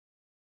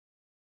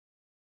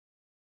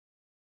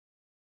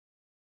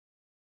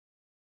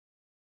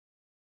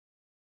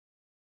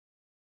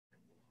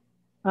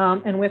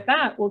And with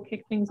that, we'll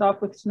kick things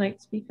off with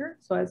tonight's speaker.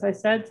 So as I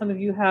said, some of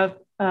you have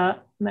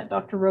met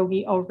Dr.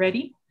 Rogge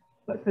already,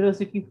 but for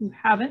those of you who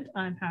haven't,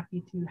 I'm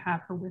happy to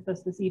have her with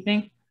us this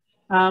evening.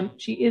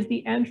 She is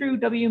the Andrew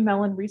W.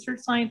 Mellon Research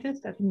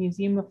Scientist at the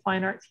Museum of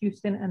Fine Arts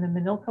Houston and the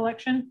Menil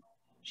Collection.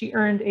 She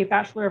earned a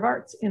Bachelor of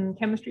Arts in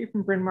Chemistry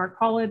from Bryn Mawr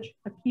College,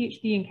 a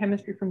PhD in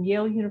Chemistry from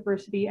Yale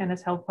University, and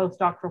has held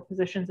postdoctoral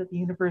positions at the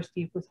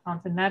University of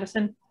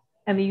Wisconsin-Madison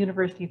and the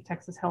University of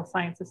Texas Health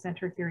Sciences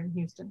Center here in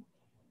Houston.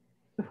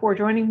 Before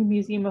joining the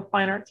Museum of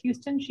Fine Arts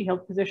Houston, she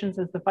held positions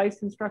as the Vice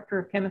Instructor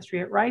of Chemistry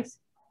at Rice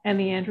and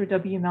the Andrew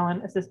W.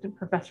 Mellon Assistant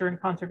Professor in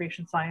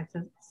Conservation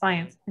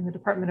Science in the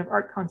Department of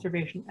Art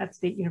Conservation at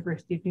State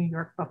University of New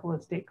York, Buffalo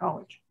State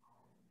College.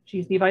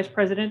 She's the Vice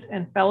President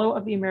and Fellow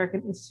of the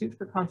American Institute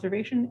for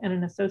Conservation and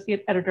an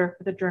Associate Editor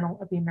for the Journal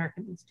of the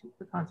American Institute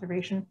for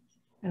Conservation.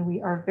 And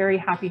we are very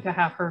happy to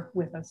have her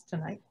with us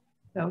tonight.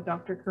 So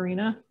Dr.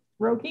 Corina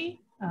Rogge,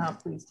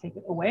 please take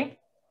it away.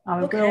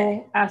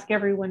 We'll ask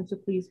everyone to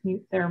please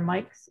mute their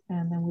mics,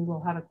 and then we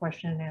will have a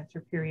question and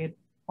answer period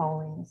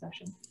following the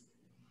session.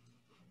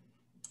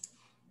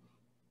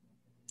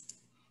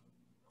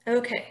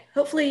 Okay,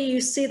 hopefully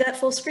you see that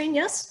full screen,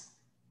 yes?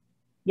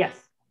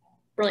 Yes.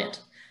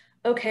 Brilliant.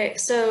 Okay,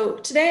 so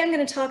today I'm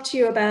going to talk to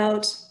you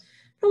about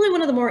probably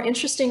one of the more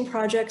interesting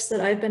projects that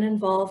I've been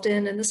involved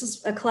in, and this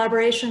is a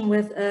collaboration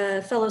with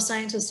a fellow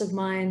scientist of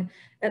mine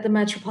at the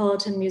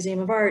Metropolitan Museum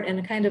of Art, and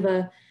a kind of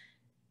a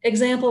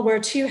example where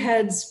two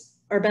heads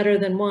are better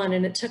than one,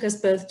 and it took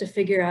us both to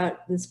figure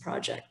out this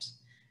project.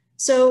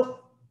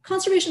 So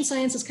conservation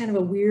science is kind of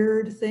a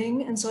weird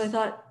thing, and so I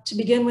thought to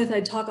begin with,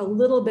 I'd talk a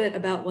little bit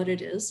about what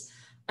it is.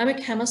 I'm a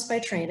chemist by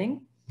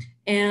training,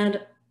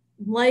 and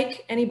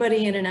like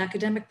anybody in an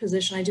academic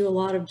position, I do a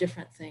lot of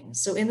different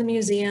things. So in the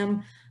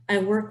museum, I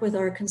work with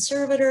our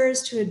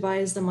conservators to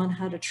advise them on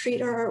how to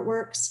treat our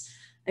artworks.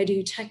 I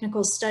do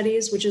technical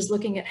studies, which is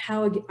looking at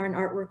how an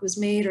artwork was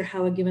made or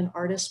how a given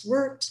artist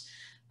worked.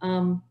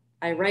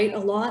 I write a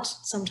lot,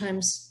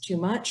 sometimes too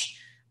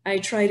much. I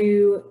try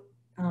to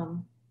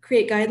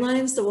create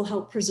guidelines that will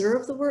help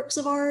preserve the works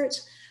of art.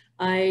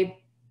 I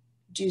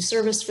do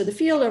service for the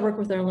field. I work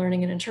with our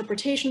learning and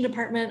interpretation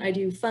department. I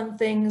do fun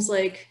things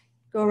like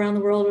go around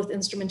the world with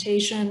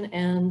instrumentation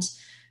and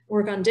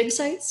work on dig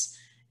sites,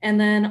 and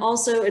then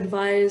also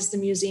advise the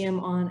museum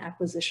on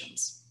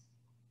acquisitions.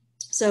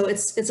 So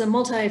it's a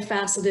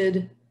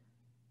multifaceted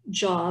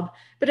job,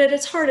 but at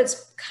its heart,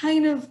 it's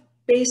kind of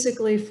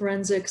basically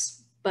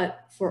forensics,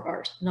 but for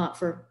art, not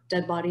for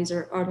dead bodies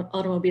or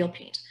automobile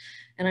paint.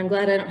 And I'm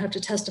glad I don't have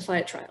to testify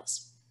at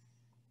trials.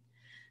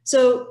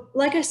 So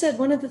like I said,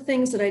 one of the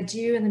things that I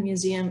do in the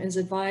museum is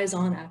advise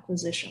on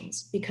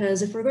acquisitions,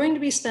 because if we're going to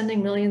be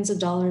spending millions of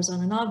dollars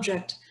on an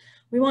object,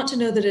 we want to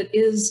know that it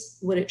is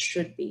what it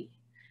should be.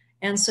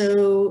 And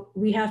so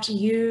we have to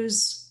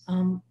use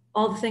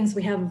all the things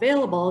we have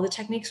available, the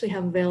techniques we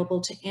have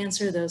available to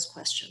answer those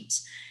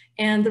questions.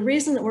 And the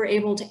reason that we're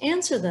able to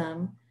answer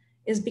them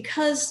is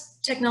because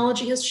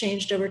technology has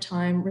changed over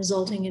time,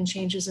 resulting in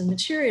changes in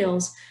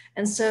materials.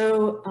 And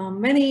so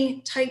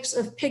many types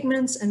of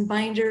pigments and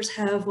binders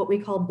have what we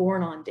call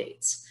born-on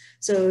dates.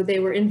 So they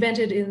were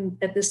invented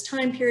at this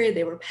time period,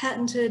 they were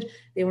patented,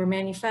 they were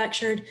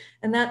manufactured,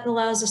 and that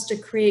allows us to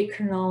create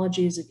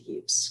chronologies of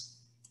use.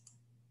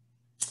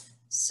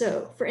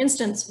 So for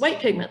instance, white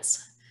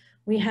pigments.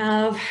 We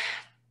have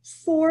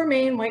 4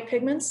 main white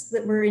pigments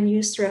that were in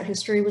use throughout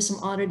history with some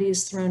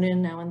oddities thrown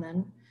in now and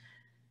then.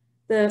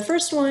 The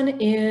first one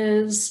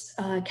is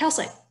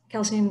calcite,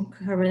 calcium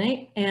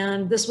carbonate,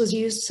 and this was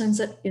used since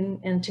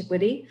in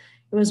antiquity.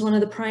 It was one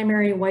of the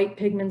primary white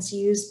pigments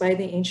used by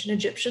the ancient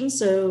Egyptians.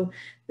 So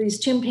these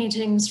tomb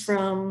paintings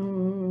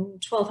from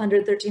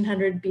 1200,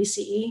 1300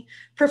 BCE,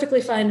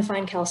 perfectly fine to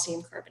find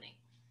calcium carbonate.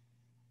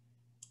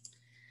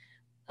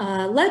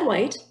 Lead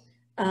white,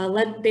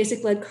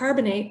 basic lead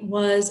carbonate,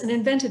 was an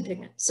invented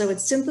pigment. So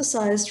it's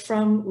synthesized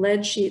from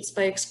lead sheets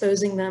by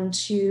exposing them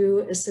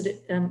to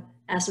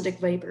acidic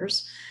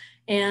vapors.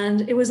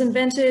 And it was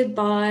invented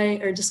by,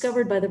 or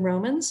discovered by the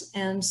Romans.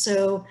 And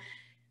so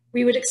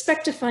we would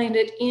expect to find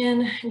it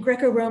in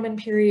Greco-Roman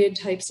period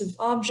types of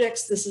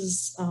objects. This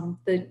is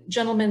the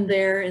gentleman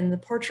there in the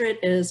portrait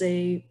is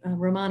a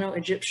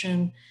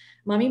Romano-Egyptian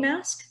mummy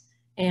mask.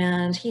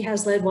 And he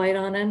has lead white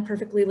on him,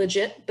 perfectly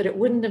legit, but it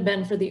wouldn't have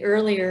been for the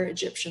earlier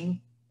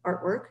Egyptian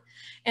artwork.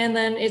 And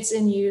then it's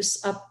in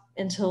use up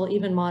until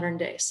even modern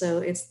day. So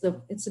it's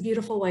the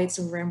beautiful whites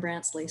of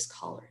Rembrandt's lace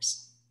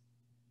collars.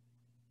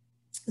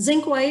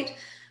 Zinc white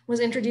was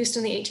introduced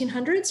in the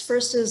 1800s,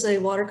 first as a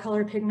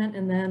watercolor pigment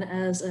and then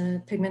as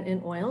a pigment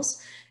in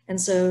oils.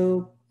 And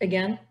so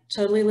again,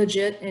 totally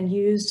legit and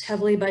used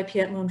heavily by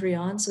Piet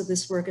Mondrian. So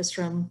this work is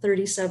from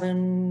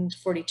 37 to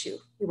 42.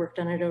 He worked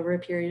on it over a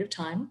period of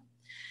time.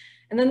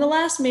 And then the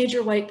last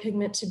major white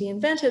pigment to be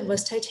invented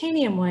was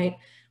titanium white,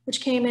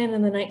 which came in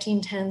the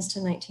 1910s to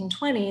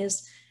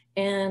 1920s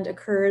and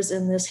occurs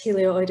in this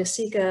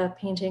Helioidesica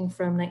painting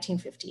from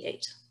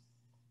 1958.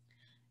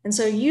 And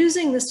so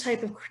using this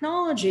type of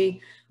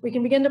chronology, we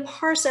can begin to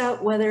parse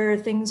out whether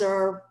things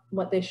are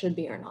what they should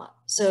be or not.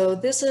 So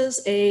this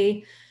is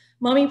a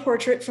mummy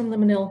portrait from the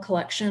Manil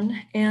collection,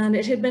 and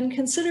it had been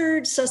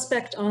considered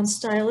suspect on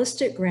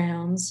stylistic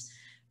grounds.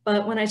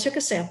 But when I took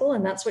a sample,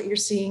 and that's what you're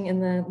seeing in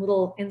the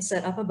little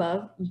inset up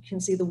above, you can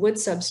see the wood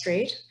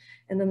substrate,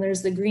 and then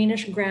there's the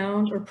greenish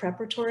ground or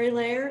preparatory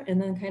layer,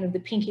 and then kind of the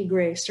pinky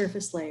gray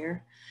surface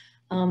layer.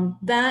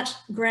 That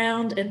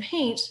ground and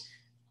paint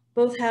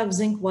both have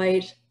zinc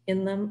white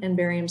in them and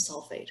barium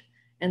sulfate.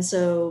 And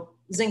so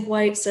zinc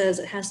white says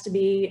it has to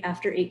be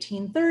after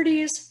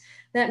 1830s.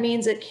 That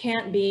means it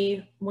can't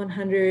be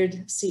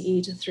 100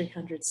 CE to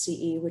 300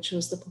 CE, which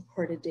was the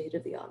purported date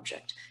of the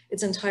object.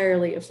 It's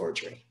entirely a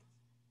forgery.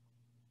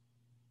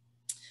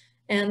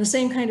 And the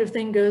same kind of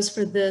thing goes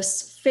for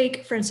this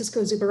fake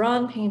Francisco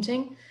Zubarán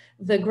painting.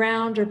 The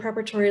ground or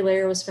preparatory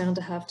layer was found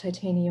to have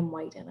titanium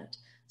white in it.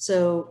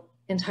 So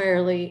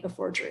entirely a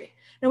forgery.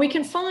 Now we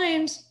can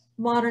find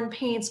modern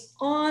paints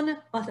on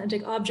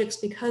authentic objects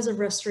because of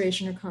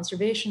restoration or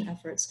conservation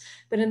efforts.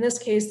 But in this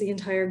case, the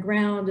entire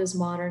ground is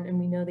modern and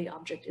we know the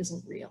object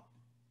isn't real.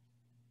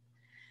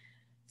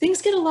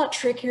 Things get a lot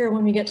trickier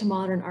when we get to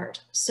modern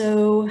art.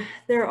 So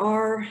there's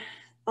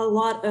a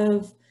lot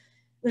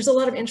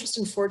of interest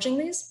in forging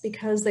these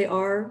because they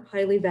are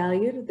highly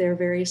valued, they're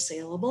very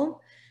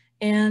saleable,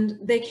 and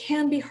they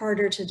can be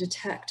harder to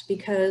detect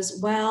because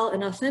while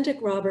an authentic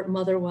Robert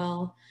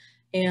Motherwell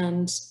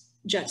and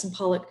Jackson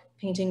Pollock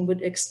painting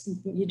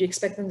you'd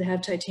expect them to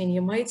have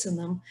titanium whites in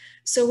them,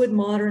 so would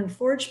modern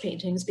forged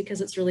paintings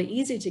because it's really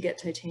easy to get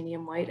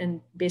titanium white,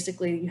 and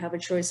basically you have a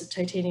choice of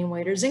titanium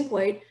white or zinc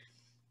white.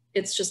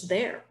 It's just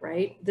there,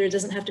 right? There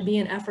doesn't have to be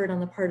an effort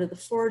on the part of the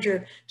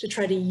forger to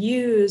try to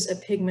use a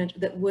pigment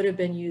that would have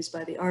been used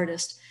by the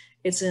artist.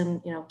 It's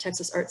in,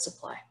 Texas Art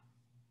Supply.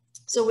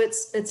 So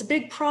it's a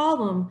big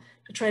problem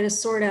to try to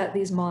sort out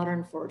these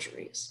modern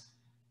forgeries.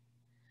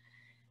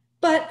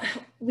 But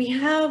we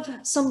have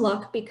some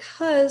luck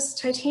because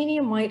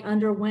titanium white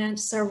underwent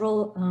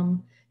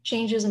several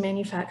changes in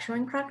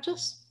manufacturing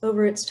practice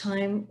over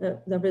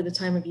the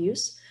time of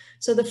use.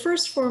 So the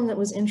first form that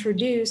was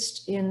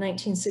introduced in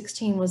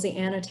 1916 was the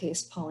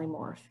anatase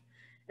polymorph.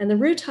 And the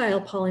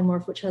rutile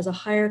polymorph, which has a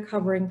higher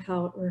covering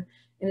power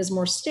and is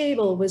more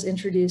stable, was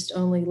introduced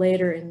only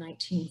later in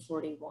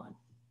 1941.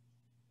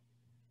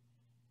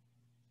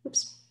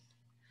 Oops.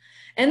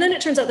 And then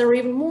it turns out there were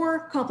even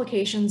more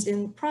complications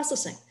in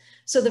processing.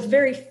 So the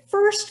very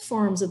first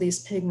forms of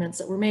these pigments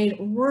that were made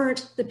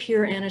weren't the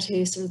pure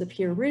anatase or the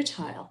pure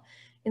rutile.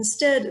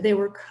 Instead, they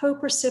were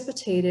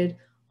co-precipitated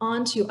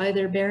onto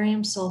either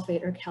barium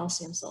sulfate or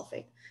calcium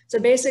sulfate. So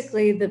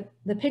basically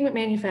the pigment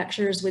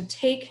manufacturers would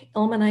take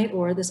ilmenite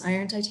ore, this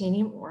iron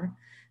titanium ore,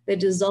 they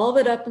dissolve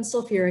it up in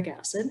sulfuric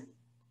acid,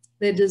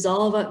 they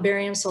dissolve up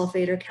barium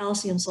sulfate or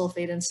calcium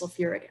sulfate in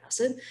sulfuric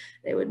acid,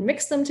 they would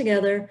mix them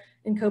together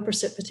and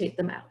co-precipitate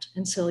them out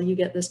until you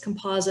get this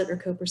composite or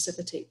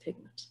co-precipitate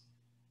pigment.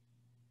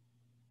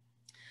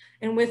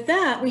 And with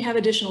that, we have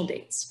additional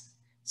dates.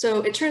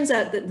 So it turns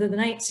out that the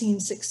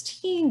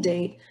 1916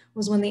 date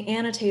was when the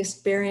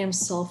anatase barium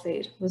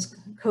sulfate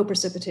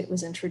co-precipitate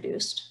was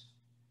introduced.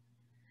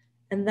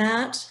 And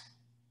that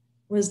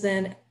was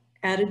then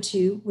added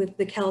to with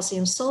the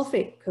calcium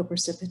sulfate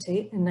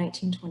co-precipitate in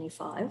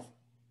 1925.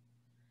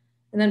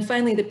 And then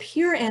finally, the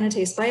pure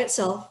anatase by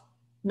itself,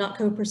 not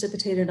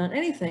co-precipitated on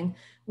anything,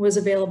 was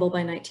available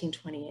by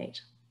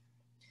 1928.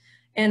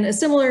 And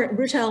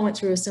rutile went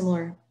through a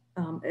similar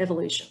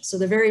evolution. So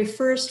the very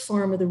first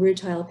form of the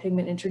rutile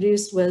pigment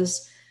introduced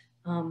was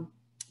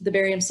the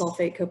barium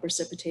sulfate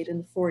co-precipitate in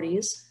the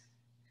 40s.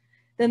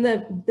 Then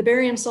the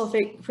barium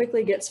sulfate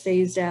quickly gets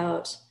phased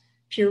out.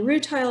 Pure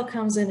rutile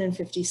comes in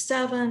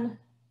 57.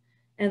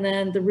 And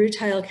then the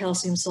rutile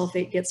calcium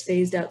sulfate gets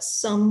phased out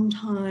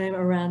sometime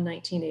around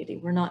 1980.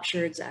 We're not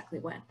sure exactly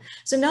when.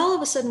 So now all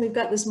of a sudden we've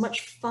got this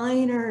much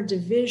finer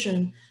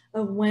division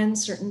of when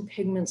certain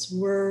pigments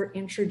were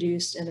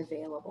introduced and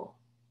available.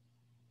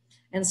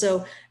 And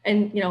so,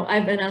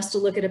 I've been asked to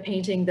look at a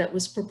painting that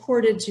was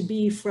purported to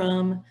be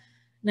from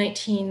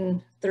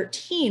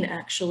 1913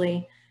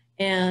 actually,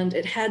 and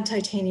it had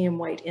titanium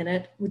white in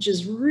it, which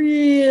is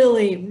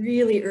really,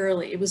 really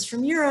early. It was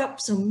from Europe,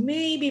 so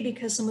maybe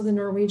because some of the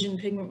Norwegian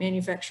pigment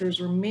manufacturers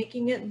were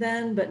making it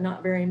then, but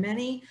not very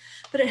many,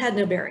 but it had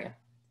no barium.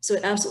 So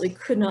it absolutely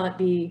could not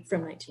be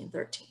from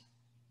 1913.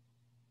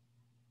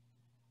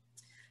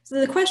 So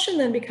the question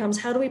then becomes,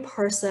 how do we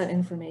parse that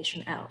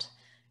information out?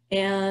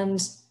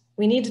 And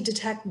we need to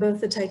detect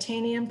both the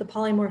titanium, the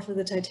polymorph of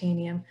the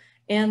titanium,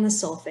 and the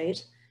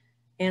sulfate.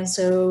 And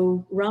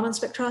so Raman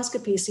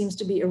spectroscopy seems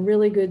to be a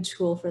really good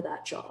tool for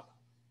that job.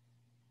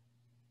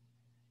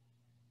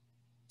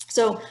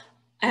 So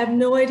I have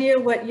no idea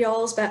what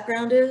y'all's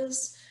background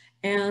is.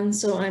 And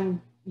so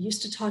I'm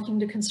used to talking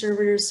to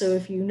conservators. So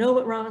if you know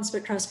what Raman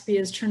spectroscopy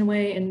is, turn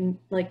away and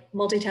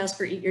multitask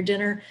or eat your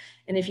dinner.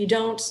 And if you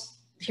don't,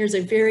 here's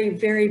a very,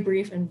 very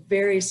brief and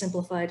very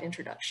simplified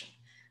introduction,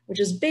 which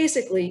is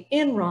basically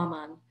in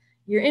Raman,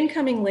 your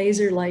incoming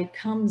laser light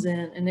comes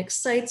in and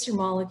excites your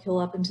molecule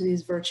up into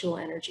these virtual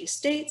energy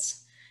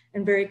states.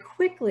 And very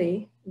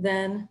quickly,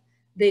 then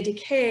they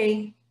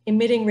decay,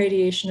 emitting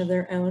radiation of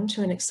their own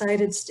to an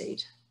excited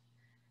state.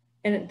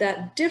 And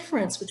that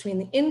difference between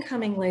the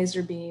incoming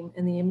laser beam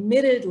and the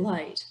emitted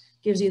light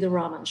gives you the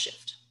Raman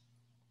shift.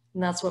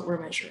 And that's what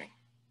we're measuring.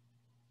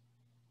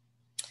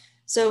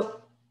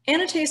 So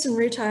anatase and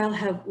rutile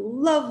have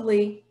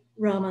lovely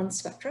Raman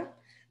spectra.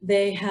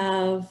 They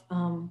have,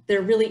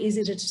 they're really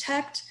easy to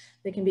detect.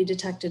 They can be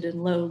detected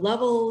in low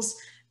levels,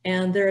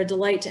 and they're a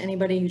delight to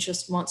anybody who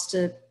just wants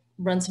to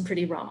run some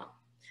pretty Raman.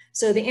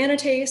 So the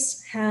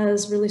anatase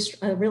has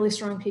a really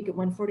strong peak at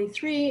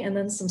 143, and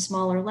then some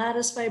smaller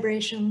lattice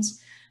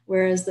vibrations,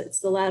 whereas it's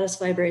the lattice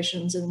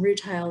vibrations in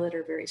rutile that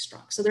are very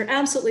strong. So they're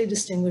absolutely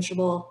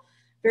distinguishable,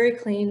 very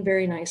clean,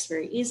 very nice,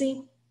 very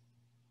easy.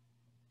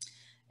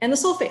 And the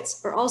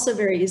sulfates are also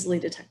very easily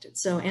detected.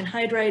 So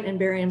anhydrite and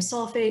barium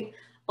sulfate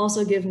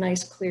also give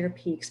nice clear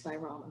peaks by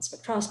Raman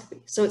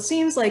spectroscopy. So it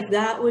seems like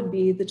that would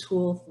be the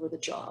tool for the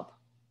job.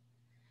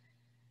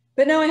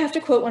 But now I have to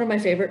quote one of my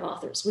favorite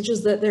authors, which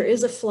is that there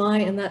is a fly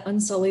in that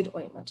unsullied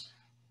ointment,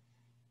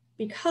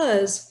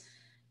 because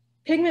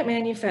pigment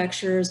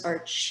manufacturers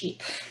are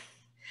cheap.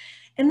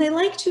 And they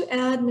like to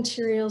add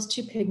materials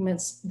to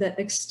pigments that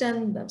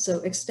extend them. So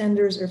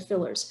extenders or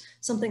fillers,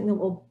 something that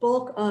will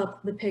bulk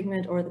up the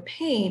pigment or the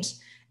paint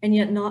and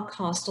yet not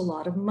cost a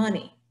lot of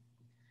money.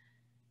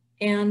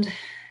 And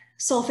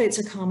sulfates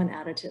are common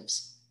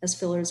additives as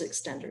fillers,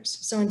 extenders.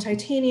 So in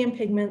titanium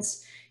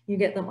pigments, you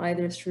get them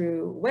either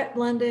through wet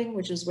blending,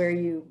 which is where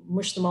you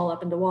mush them all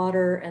up into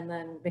water and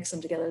then mix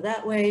them together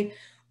that way,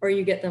 or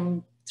you get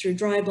them through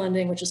dry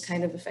blending, which is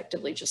kind of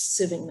effectively just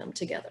sieving them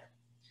together.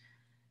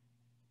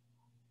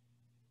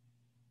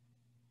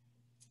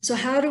 So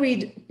how do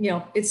we,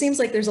 it seems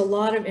like there's a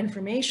lot of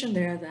information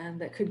there then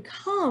that could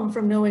come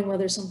from knowing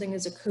whether something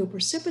is a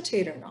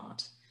co-precipitate or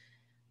not.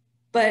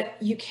 But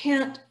you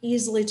can't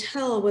easily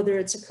tell whether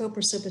it's a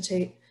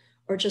co-precipitate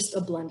or just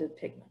a blended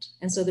pigment.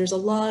 And so there's a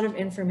lot of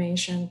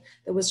information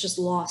that was just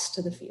lost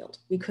to the field.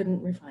 We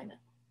couldn't refine it.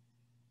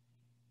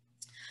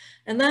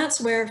 And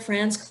that's where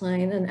Franz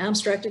Kline, an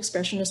abstract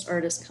expressionist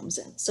artist, comes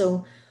in.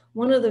 So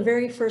one of the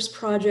very first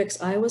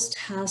projects I was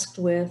tasked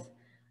with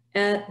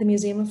at the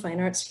Museum of Fine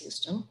Arts,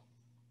 Houston,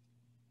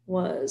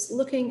 was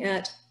looking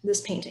at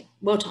this painting,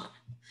 Wotan,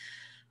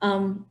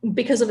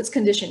 because of its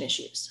condition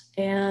issues.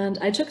 And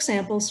I took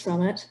samples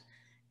from it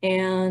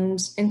and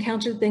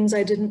encountered things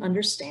I didn't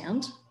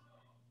understand.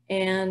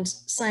 And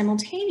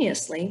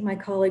simultaneously, my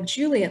colleague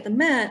Julie at the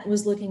Met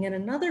was looking at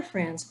another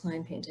Franz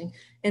Kline painting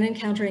and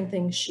encountering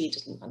things she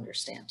didn't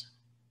understand.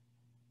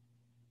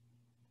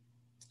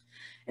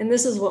 And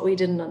this is what we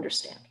didn't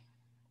understand.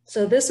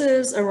 So this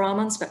is a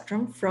Raman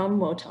spectrum from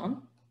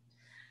Wotan.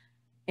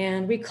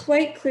 And we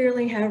quite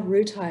clearly have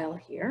rutile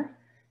here.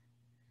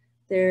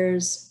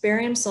 There's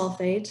barium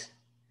sulfate,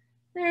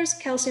 there's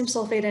calcium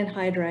sulfate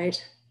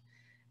anhydrite,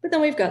 but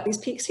then we've got these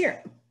peaks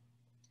here.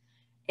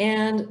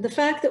 And the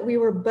fact that we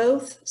were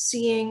both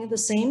seeing the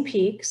same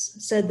peaks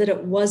said that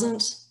it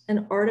wasn't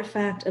an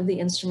artifact of the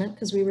instrument,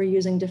 because we were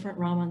using different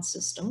Raman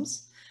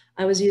systems.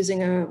 I was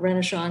using a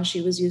Renaissance,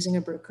 she was using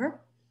a Bruker.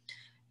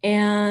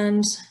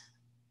 And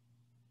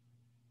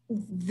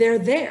they're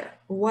there.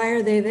 Why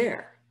are they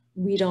there?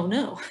 We don't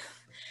know.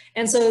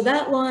 And so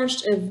that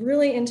launched a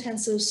really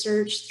intensive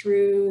search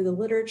through the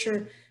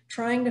literature,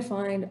 trying to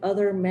find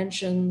other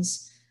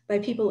mentions by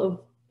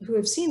people who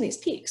have seen these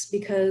peaks,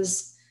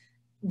 because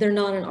they're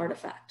not an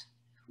artifact.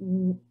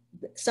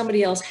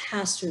 Somebody else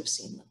has to have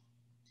seen them.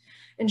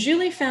 And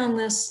Julie found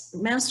this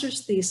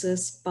master's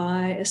thesis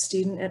by a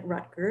student at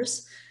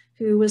Rutgers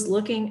who was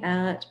looking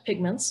at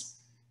pigments.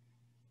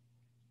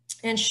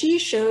 And she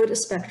showed a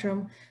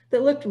spectrum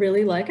that looked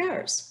really like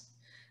ours.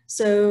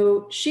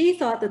 So she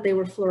thought that they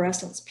were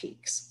fluorescence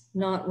peaks,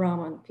 not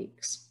Raman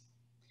peaks.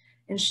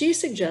 And she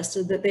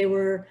suggested that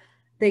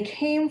they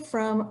came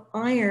from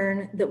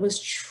iron that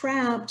was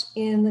trapped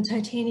in the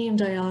titanium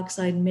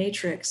dioxide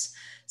matrix,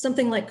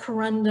 something like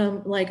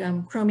corundum, like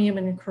chromium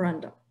and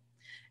corundum.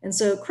 And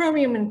so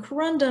chromium and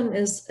corundum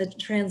is a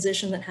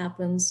transition that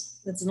happens,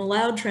 that's an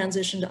allowed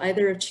transition to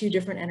either of two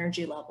different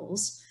energy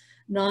levels,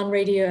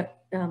 non-radiative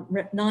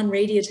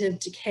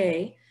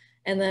decay,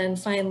 and then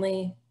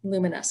finally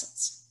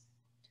luminescence.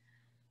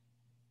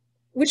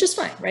 Which is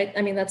fine, right?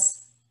 I mean,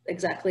 that's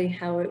exactly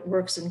how it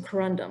works in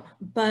corundum.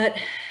 But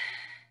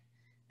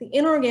the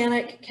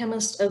inorganic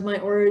chemist of my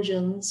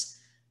origins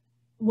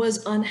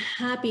was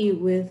unhappy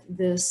with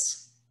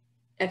this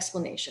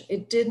explanation.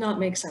 It did not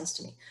make sense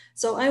to me.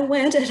 So I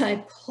went and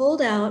I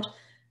pulled out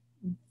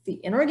the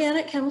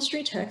inorganic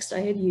chemistry text I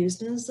had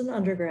used as an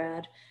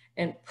undergrad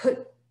and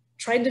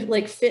tried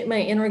to fit my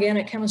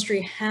inorganic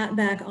chemistry hat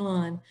back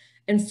on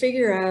and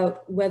figure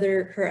out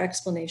whether her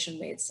explanation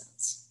made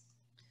sense.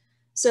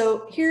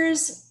 So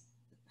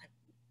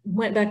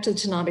went back to the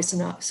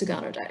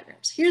Tanabe-Sugano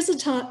diagrams. Here's the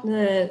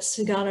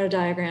Sugano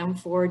diagram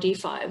for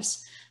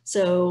D5s.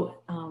 So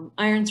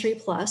iron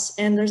 3+,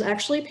 and there's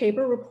actually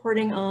paper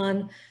reporting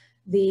on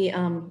the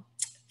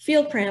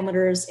field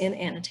parameters in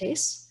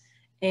anatase,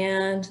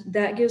 and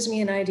that gives me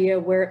an idea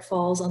where it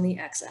falls on the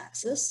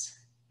x-axis,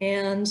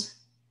 and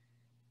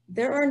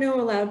there are no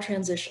allowed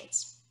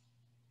transitions.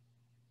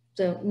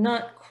 So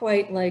not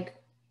quite like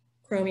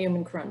chromium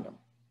and corundum.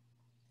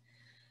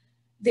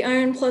 The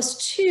iron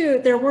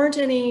 +2, there weren't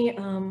any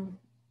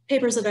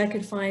papers that I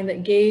could find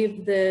that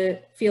gave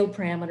the field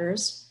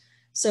parameters.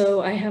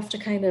 So I have to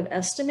kind of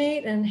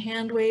estimate, and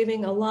hand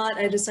waving a lot,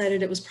 I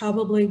decided it was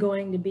probably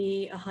going to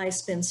be a high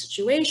spin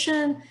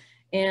situation.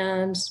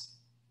 And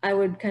I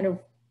would kind of,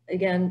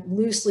 again,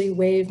 loosely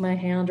wave my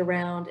hand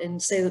around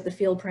and say that the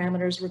field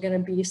parameters were going to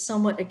be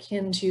somewhat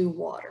akin to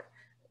water.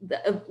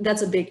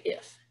 That's a big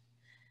if.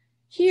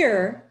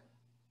 Here,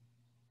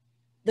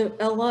 the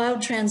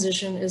allowed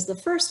transition is the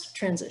first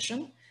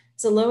transition.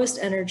 It's the lowest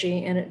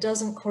energy, and it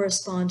doesn't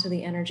correspond to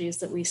the energies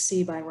that we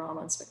see by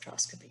Raman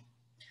spectroscopy.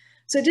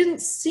 So it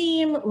didn't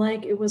seem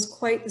like it was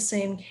quite the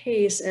same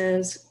case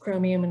as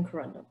chromium and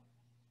corundum.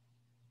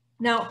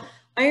 Now,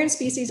 iron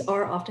species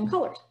are often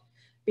colored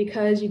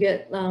because you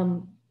get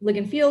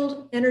ligand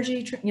field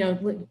energy,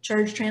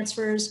 charge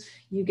transfers,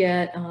 you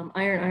get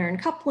iron-iron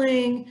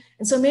coupling.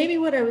 And so maybe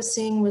what I was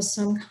seeing was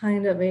some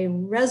kind of a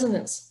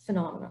resonance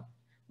phenomenon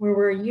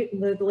where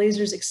the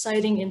laser's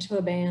exciting into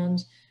a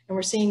band, and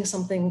we're seeing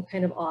something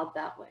kind of odd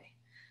that way.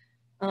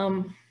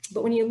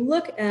 But when you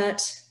look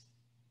at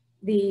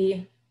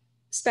the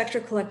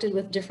spectra collected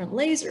with different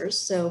lasers,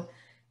 so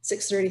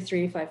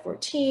 633,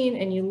 514,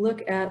 and you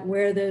look at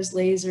where those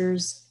laser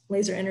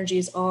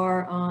energies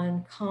are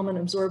on common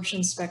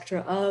absorption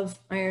spectra of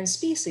iron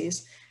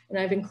species, and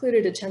I've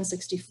included a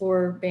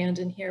 1064 band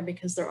in here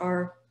because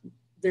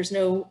there's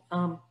no,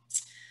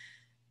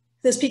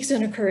 those peaks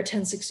don't occur at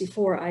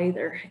 1064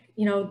 either.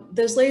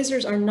 Those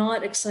lasers are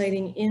not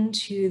exciting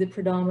into the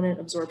predominant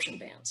absorption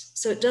bands.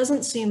 So it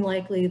doesn't seem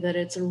likely that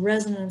it's a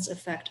resonance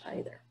effect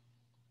either.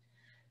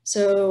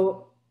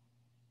 So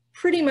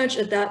pretty much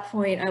at that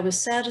point, I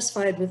was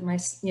satisfied with my,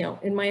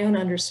 in my own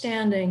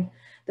understanding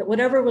that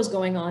whatever was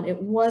going on,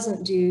 it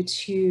wasn't due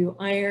to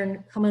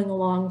iron coming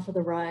along for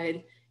the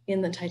ride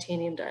in the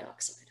titanium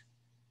dioxide.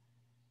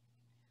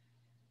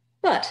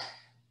 But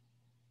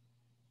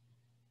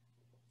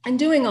in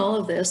doing all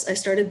of this, I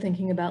started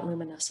thinking about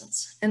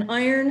luminescence. And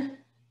iron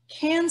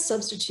can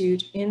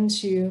substitute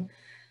into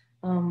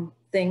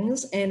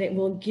things, and it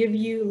will give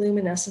you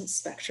luminescence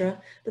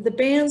spectra, but the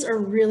bands are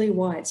really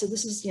wide. So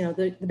this is,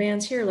 the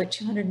bands here are like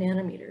 200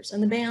 nanometers,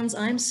 and the bands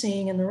I'm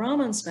seeing in the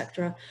Raman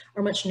spectra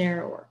are much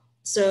narrower.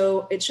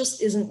 So it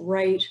just isn't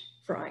right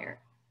for iron.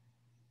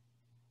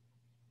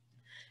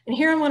 And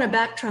here I want to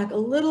backtrack a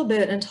little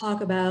bit and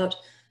talk about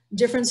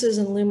differences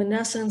in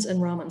luminescence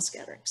and Raman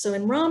scattering. So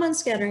in Raman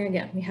scattering,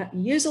 again, we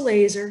use a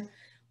laser,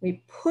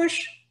 we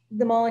push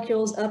the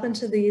molecules up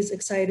into these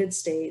excited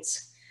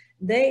states,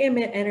 they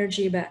emit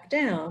energy back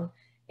down,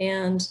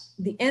 and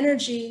the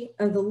energy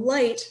of the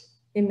light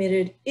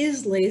emitted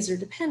is laser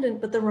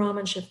dependent, but the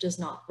Raman shift is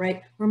not,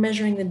 right? We're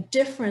measuring the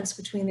difference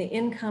between the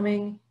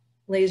incoming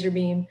laser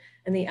beam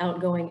and the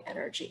outgoing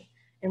energy,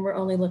 and we're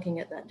only looking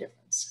at that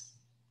difference.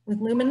 With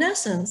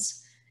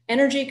luminescence,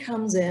 energy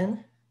comes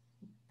in,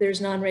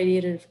 there's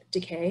non-radiative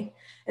decay,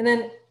 and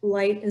then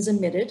light is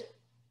emitted,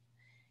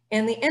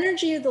 and the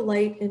energy of the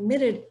light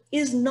emitted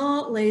is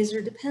not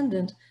laser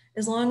dependent,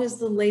 as long as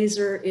the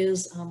laser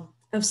is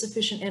of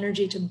sufficient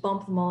energy to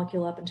bump the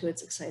molecule up into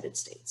its excited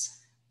states.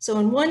 So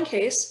in one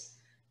case,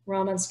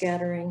 Raman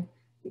scattering,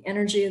 the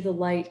energy of the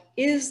light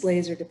is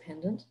laser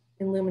dependent.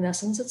 In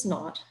luminescence, it's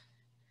not.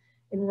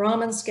 In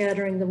Raman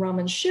scattering, the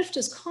Raman shift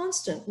is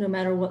constant no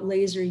matter what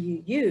laser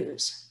you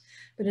use.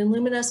 But in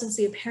luminescence,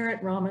 the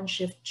apparent Raman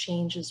shift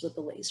changes with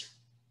the laser.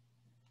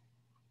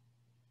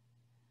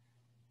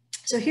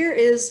 So here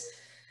is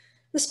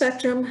the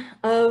spectrum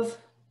of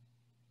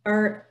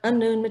our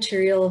unknown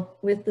material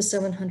with the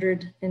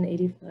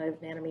 785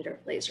 nanometer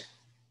laser.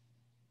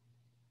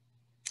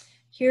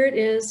 Here it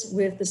is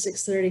with the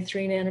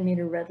 633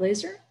 nanometer red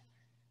laser.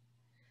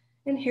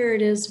 And here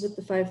it is with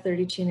the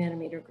 532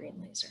 nanometer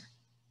green laser.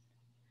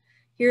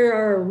 Here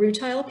are our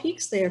rutile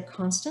peaks. They are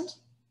constant.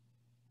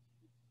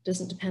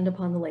 Doesn't depend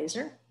upon the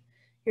laser.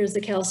 Here's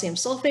the calcium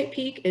sulfate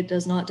peak. It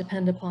does not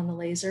depend upon the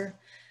laser,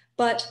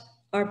 but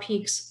our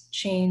peaks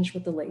change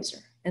with the laser.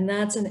 And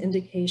that's an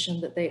indication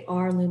that they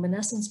are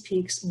luminescence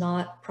peaks,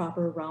 not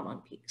proper Raman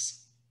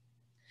peaks.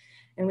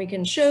 And we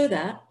can show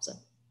that, so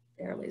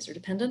they are laser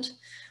dependent.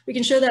 We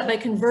can show that by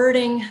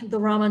converting the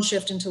Raman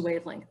shift into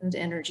wavelength, into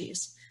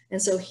energies.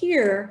 And so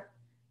here,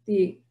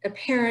 the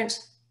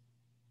apparent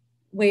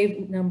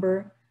wave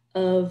number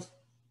of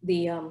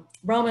the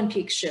Raman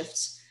peak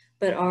shifts,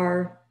 but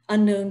our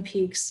unknown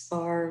peaks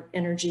are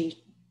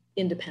energy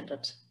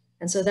independent.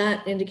 And so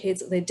that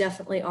indicates that they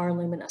definitely are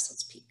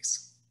luminescence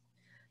peaks.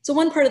 So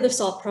one part of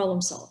the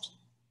problem solved,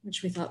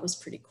 which we thought was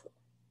pretty cool.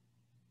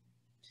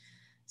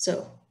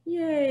 So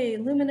yay,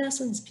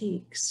 luminescence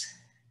peaks.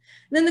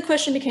 And then the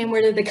question became,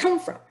 where did they come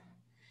from?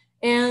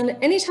 And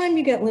anytime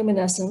you get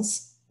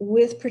luminescence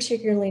with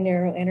particularly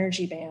narrow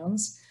energy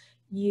bands,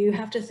 you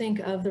have to think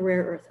of the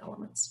rare earth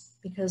elements,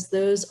 because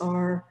those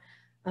are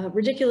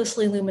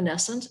ridiculously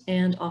luminescent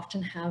and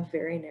often have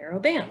very narrow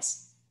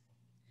bands.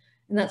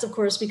 And that's of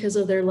course because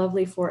of their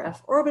lovely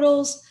 4f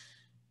orbitals.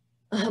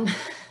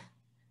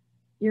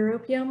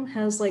 Europium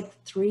has like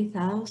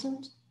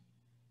 3,000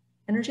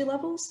 energy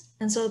levels.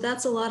 And so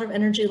that's a lot of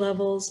energy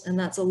levels, and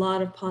that's a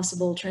lot of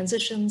possible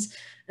transitions,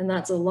 and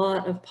that's a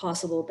lot of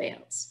possible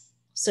bands.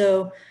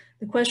 So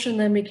the question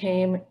then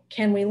became,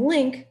 can we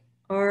link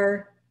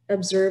our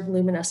observed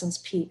luminescence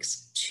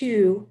peaks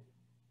to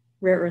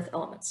rare earth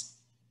elements?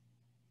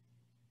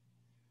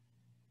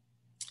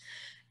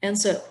 And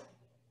so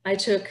I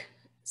took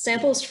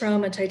samples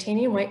from a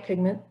titanium white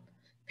pigment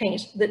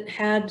paint that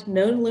had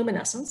known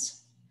luminescence,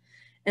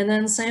 and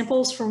then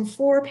samples from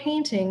 4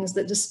 paintings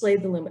that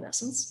displayed the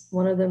luminescence,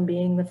 one of them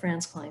being the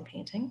Franz Kline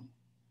painting,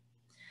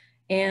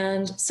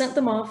 and sent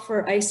them off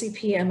for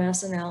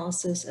ICP-MS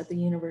analysis at the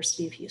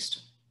University of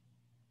Houston.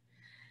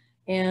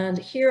 And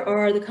here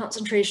are the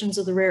concentrations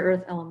of the rare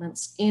earth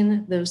elements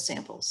in those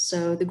samples.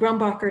 So the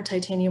Grumbacher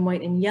titanium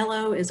white in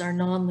yellow is our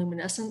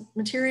non-luminescent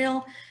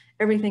material.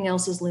 Everything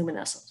else is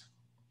luminescent.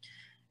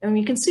 And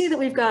you can see that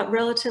we've got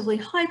relatively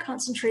high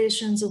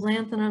concentrations of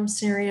lanthanum,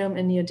 cerium,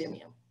 and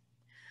neodymium.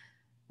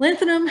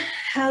 Lanthanum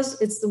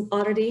has, it's the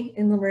oddity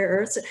in the rare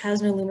earths, it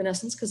has no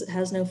luminescence because it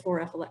has no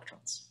 4f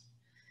electrons.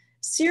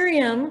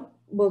 Cerium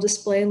will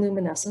display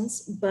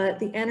luminescence, but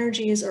the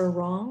energies are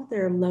wrong.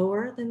 They're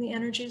lower than the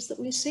energies that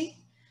we see.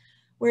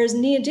 Whereas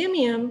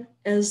neodymium,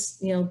 as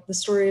you know, the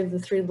story of the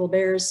 3 little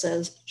bears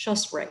says,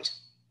 just right.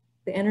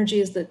 The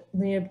energies that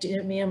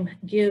neodymium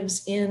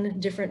gives in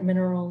different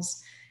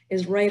minerals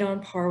is right on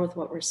par with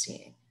what we're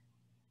seeing.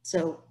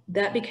 So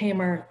that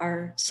became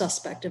our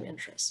suspect of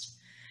interest.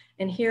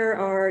 And here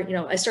are, you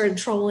know, I started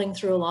trolling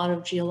through a lot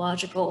of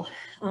geological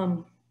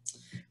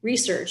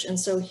research. And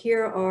so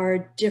here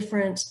are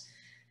different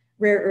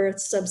rare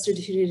earths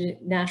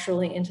substituted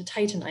naturally into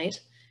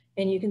titanite.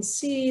 And you can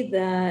see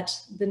that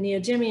the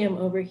neodymium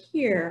over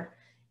here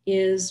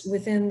is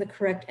within the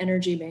correct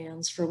energy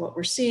bands for what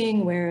we're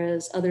seeing,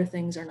 whereas other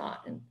things are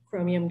not. And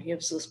chromium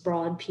gives this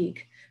broad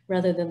peak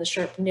rather than the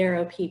sharp,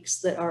 narrow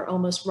peaks that are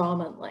almost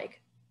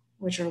Raman-like,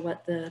 which are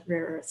what the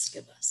rare earths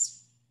give us.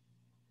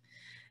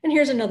 And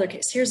here's another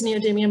case. Here's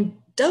neodymium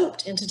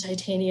doped into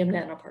titanium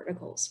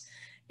nanoparticles.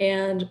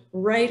 And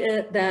right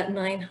at that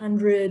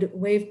 900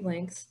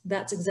 wavelength,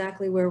 that's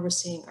exactly where we're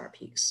seeing our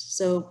peaks.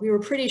 So we were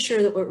pretty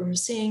sure that what we were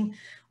seeing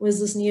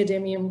was this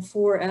neodymium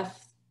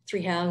 4F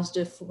 3/2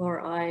 to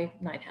 4I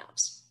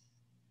 9/2.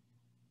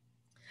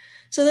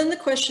 So then the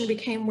question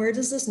became, where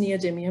does this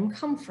neodymium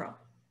come from?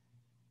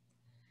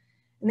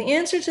 And the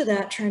answer to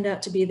that turned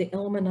out to be the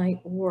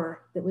ilmenite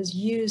ore that was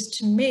used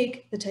to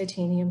make the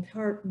titanium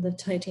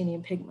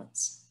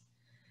pigments.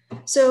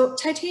 So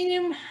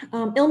titanium,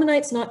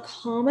 ilmenite's not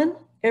common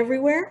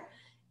everywhere,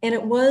 and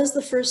it was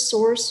the first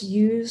source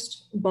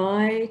used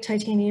by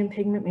titanium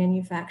pigment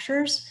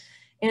manufacturers.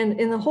 And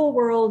in the whole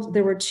world,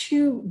 there were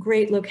 2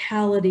 great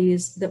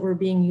localities that were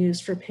being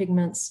used for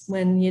pigments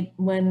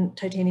when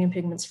titanium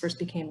pigments first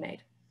became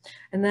made.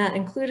 And that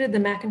included the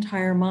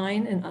McIntyre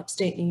mine in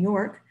upstate New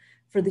York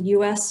for the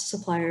US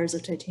suppliers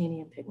of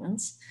titanium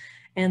pigments,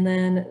 and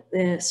then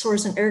the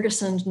source in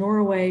Ergesund,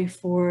 Norway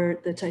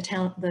for the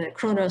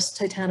Kronos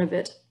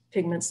Titanovit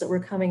pigments that were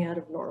coming out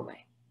of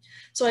Norway.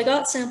 So I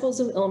got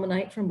samples of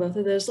ilmenite from both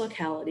of those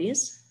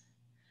localities,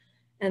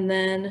 and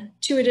then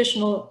 2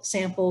 additional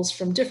samples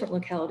from different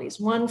localities,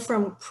 one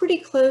from pretty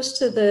close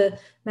to the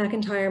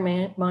McIntyre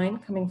mine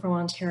coming from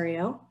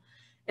Ontario,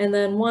 and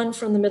then one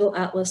from the Middle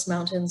Atlas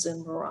Mountains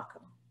in Morocco.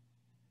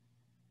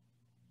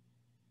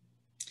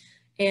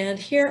 And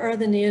here are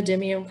the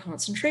neodymium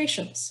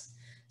concentrations.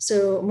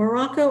 So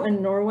Morocco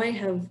and Norway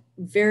have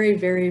very,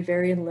 very,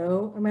 very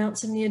low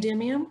amounts of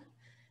neodymium.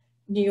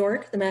 New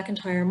York, the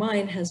McIntyre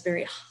mine, has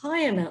very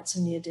high amounts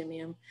of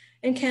neodymium,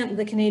 and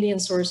the Canadian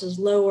source is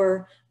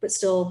lower, but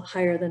still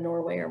higher than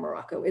Norway or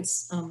Morocco.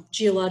 It's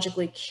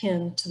geologically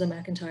kin to the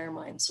McIntyre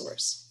mine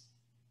source.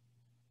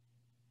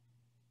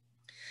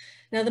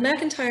 Now the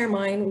McIntyre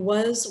mine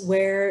was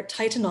where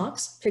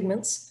Titanox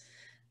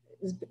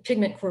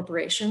Pigment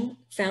Corporation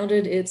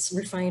founded its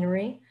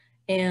refinery,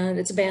 and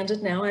it's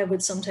abandoned now. I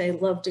would someday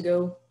love to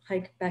go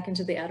hike back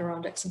into the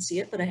Adirondacks and see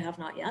it, but I have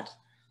not yet.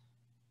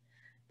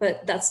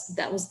 But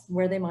that was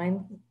where they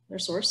mined their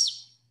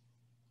source.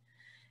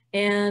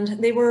 And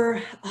they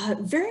were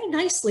very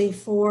nicely,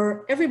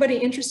 for everybody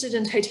interested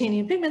in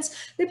titanium pigments,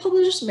 they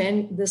published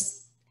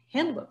this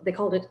handbook. They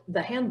called it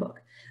the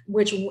handbook,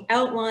 which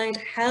outlined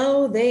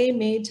how they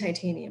made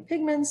titanium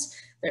pigments,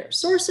 their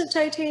source of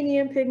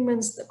titanium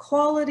pigments, the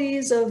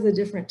qualities of the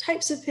different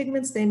types of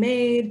pigments they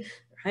made,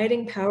 their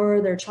hiding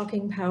power, their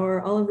chalking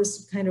power, all of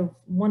this kind of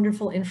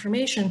wonderful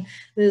information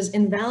that is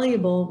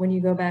invaluable when you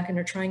go back and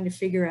are trying to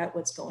figure out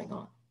what's going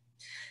on.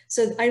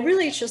 So I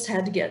really just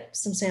had to get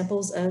some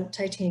samples of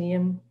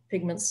titanium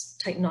pigments,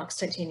 Titanox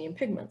titanium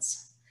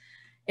pigments.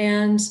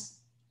 And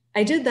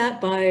I did that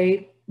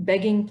by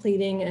begging,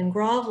 pleading, and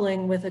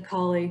groveling with a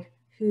colleague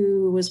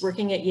who was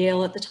working at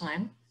Yale at the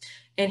time.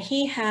 And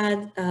he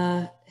had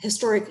a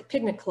historic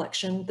pigment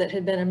collection that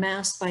had been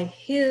amassed by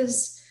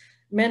his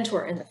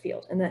mentor in the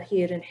field and that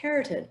he had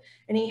inherited.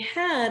 And he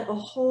had a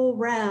whole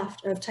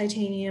raft of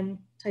Titanox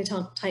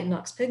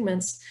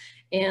pigments,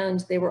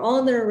 and they were all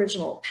in their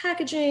original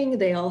packaging.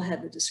 They all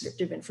had the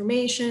descriptive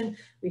information.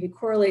 We could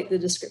correlate the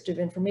descriptive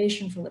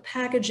information from the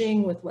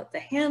packaging with what the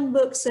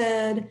handbook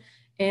said.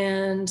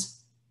 And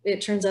it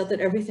turns out that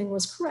everything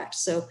was correct.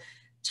 So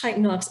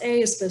Titanox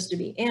A is supposed to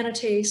be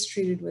anatase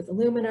treated with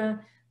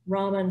alumina.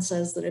 Raman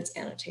says that it's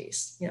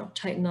anatase. You know,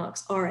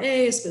 Titanox RA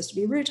is supposed to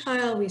be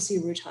rutile. We see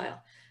rutile.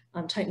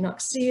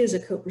 Titanox C is a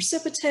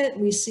co-precipitate.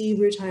 We see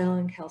rutile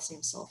and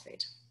calcium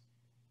sulfate.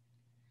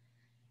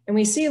 And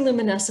we see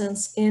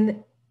luminescence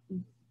in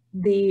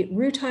the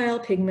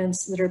rutile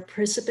pigments that are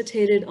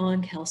precipitated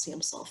on calcium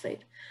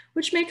sulfate,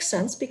 which makes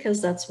sense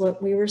because that's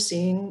what we were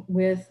seeing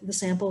with the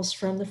samples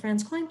from the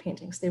Franz Kline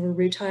paintings. They were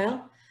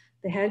rutile,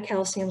 they had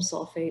calcium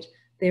sulfate,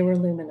 they were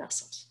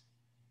luminescent.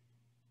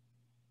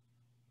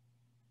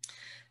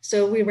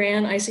 So we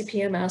ran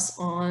ICP-MS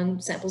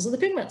on samples of the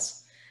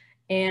pigments.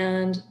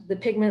 And the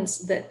pigments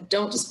that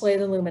don't display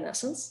the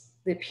luminescence,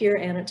 the pure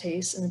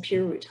anatase and the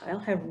pure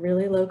rutile, have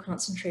really low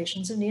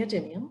concentrations of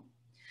neodymium.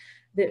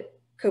 The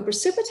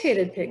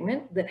co-precipitated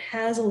pigment that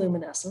has a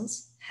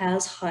luminescence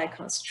has high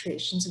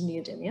concentrations of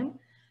neodymium,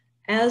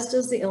 as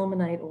does the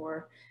ilmenite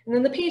ore. And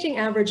then the painting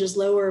average is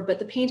lower, but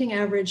the painting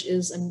average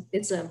is,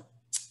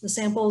 the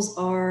samples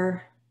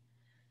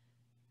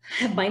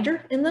have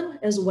binder in them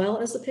as well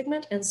as the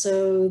pigment. And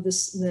so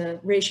the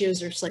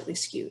ratios are slightly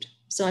skewed.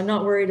 So I'm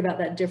not worried about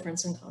that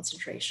difference in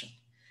concentration.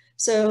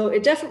 So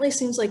it definitely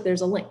seems like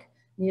there's a link.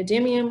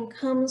 Neodymium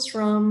comes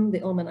from the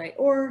ilmenite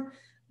ore.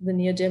 The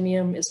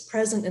neodymium is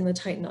present in the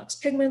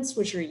Titanox pigments,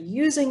 which are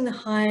using the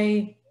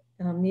high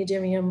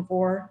neodymium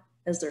ore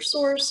as their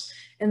source.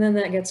 And then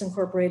that gets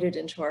incorporated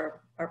into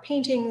our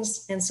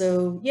paintings. And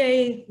so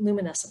yay,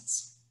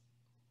 luminescence.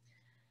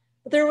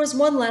 But there was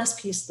one last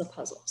piece of the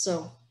puzzle.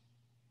 So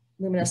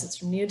luminescence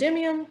from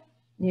neodymium,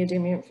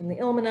 neodymium from the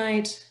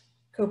ilmenite,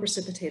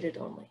 co-precipitated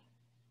only.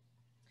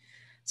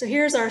 So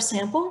here's our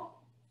sample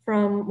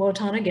from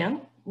Wotan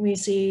again. We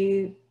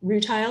see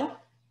rutile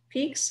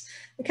peaks.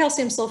 The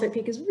calcium sulfate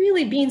peak is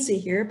really beansy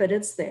here, but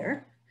it's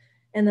there.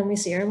 And then we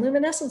see our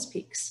luminescence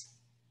peaks.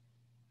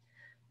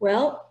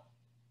 Well,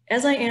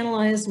 as I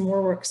analyzed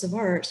more works of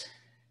art,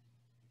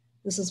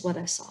 this is what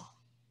I saw.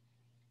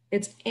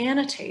 It's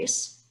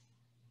anatase,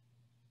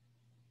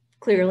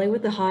 clearly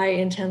with the high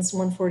intense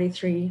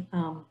 143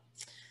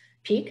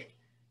 peak,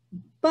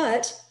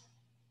 but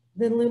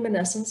the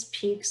luminescence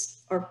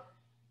peaks are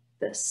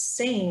the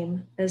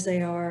same as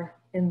they are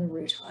in the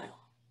rutile.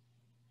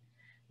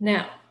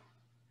 Now,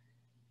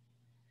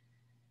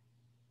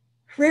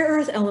 rare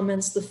earth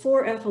elements, the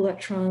 4f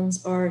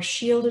electrons are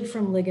shielded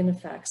from ligand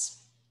effects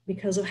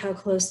because of how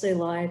close they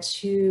lie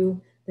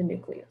to the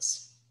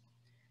nucleus.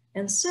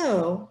 And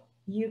so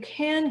you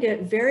can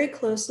get very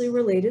closely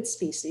related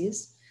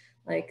species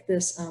like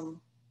this,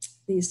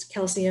 these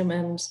calcium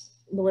and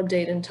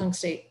molybdate and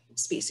tungstate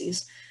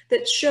species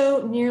that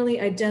show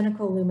nearly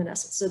identical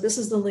luminescence. So this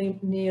is the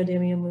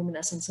neodymium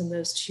luminescence in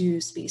those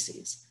two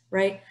species,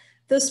 right?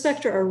 Those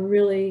spectra are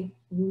really,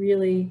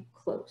 really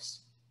close.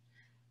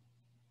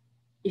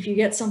 If you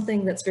get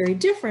something that's very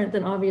different,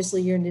 then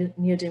obviously your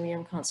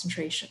neodymium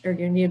concentration or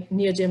your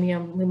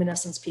neodymium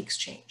luminescence peaks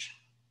change.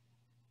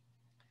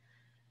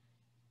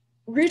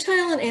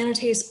 Rutile and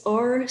anatase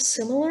are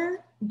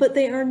similar, but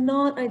they are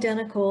not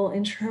identical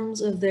in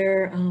terms of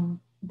their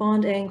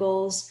bond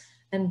angles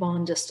and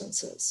bond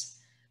distances.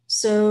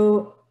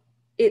 So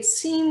it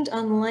seemed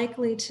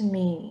unlikely to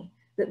me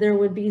that there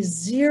would be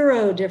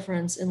zero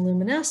difference in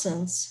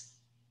luminescence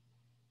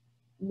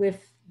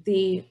if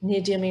the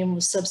neodymium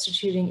was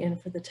substituting in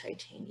for the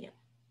titanium.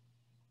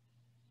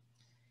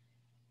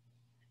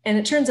 And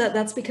it turns out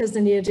that's because the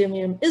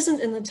neodymium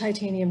isn't in the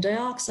titanium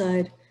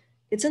dioxide,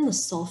 it's in the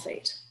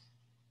sulfate.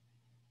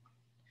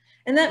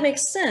 And that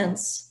makes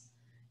sense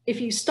if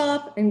you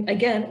stop and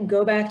again,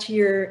 go back to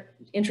your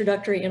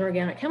introductory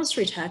inorganic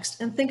chemistry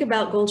text and think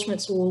about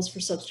Goldschmidt's rules for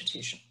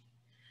substitution,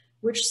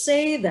 which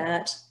say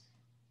that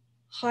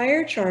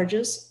higher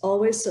charges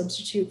always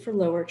substitute for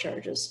lower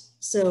charges.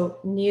 So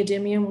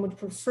neodymium would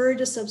prefer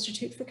to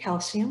substitute for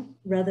calcium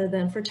rather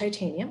than for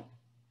titanium,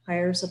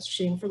 higher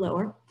substituting for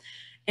lower,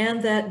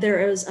 and that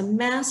there is a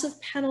massive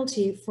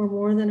penalty for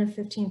more than a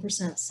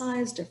 15%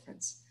 size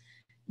difference.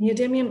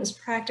 Neodymium is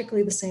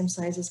practically the same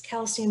size as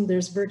calcium.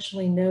 There's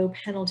virtually no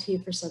penalty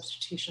for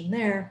substitution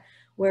there,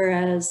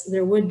 whereas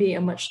there would be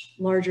a much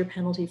larger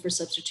penalty for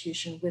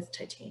substitution with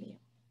titanium.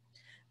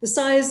 The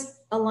size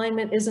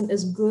alignment isn't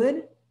as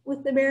good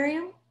with the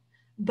barium,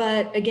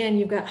 but again,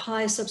 you've got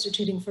high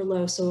substituting for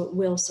low, so it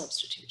will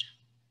substitute.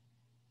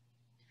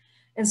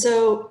 And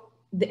so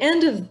the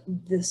end of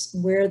this,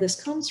 where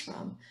this comes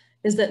from,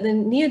 is that the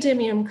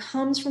neodymium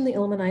comes from the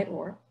ilmenite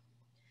ore,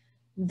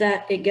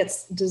 that it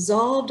gets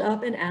dissolved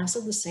up in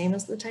acid, the same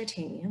as the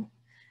titanium,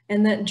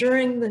 and that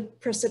during the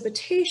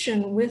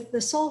precipitation with the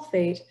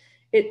sulfate,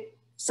 it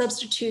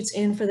substitutes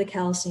in for the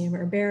calcium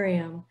or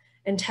barium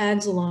and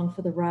tags along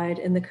for the ride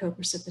in the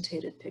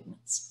co-precipitated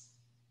pigments.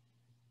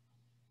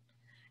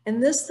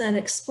 And this then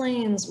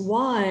explains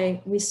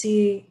why we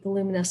see the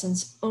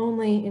luminescence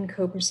only in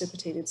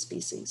co-precipitated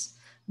species,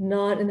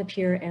 not in the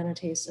pure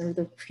anatase or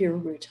the pure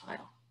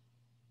rutile.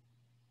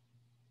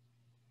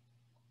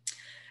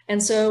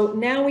 And so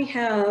now we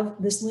have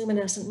this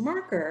luminescent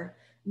marker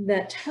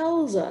that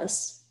tells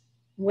us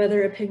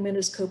whether a pigment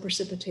is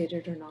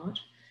co-precipitated or not,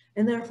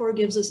 and therefore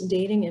gives us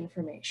dating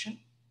information.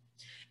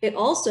 It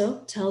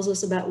also tells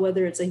us about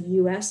whether it's a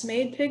US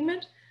made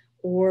pigment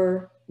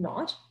or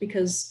not,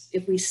 because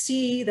if we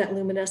see that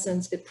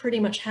luminescence, it pretty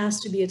much has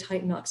to be a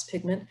Titanox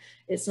pigment.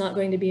 It's not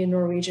going to be a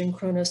Norwegian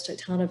Kronos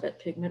titanovet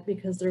pigment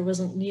because there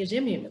wasn't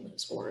neodymium in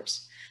those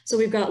ores. So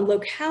we've got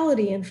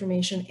locality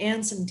information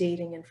and some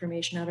dating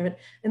information out of it,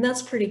 and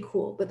that's pretty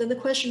cool. But then the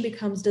question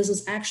becomes, does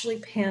this actually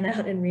pan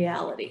out in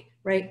reality,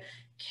 right?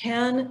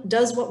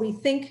 Does what we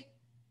think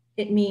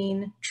it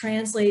mean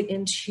translate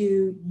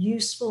into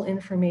useful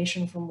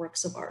information from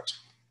works of art?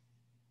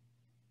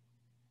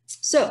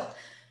 So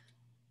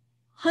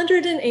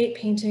 108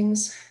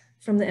 paintings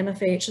from the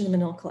MFH and the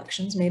Menil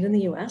collections made in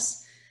the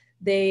US.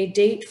 They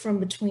date from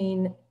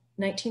between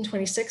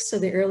 1926, so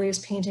the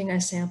earliest painting I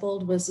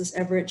sampled was this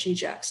Everett G.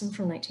 Jackson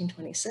from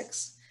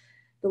 1926.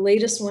 The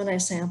latest one I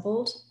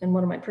sampled, and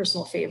one of my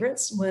personal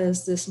favorites,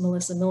 was this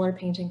Melissa Miller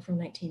painting from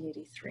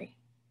 1983.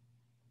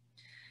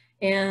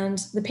 And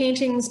the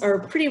paintings are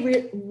pretty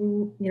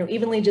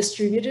evenly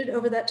distributed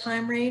over that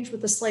time range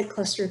with a slight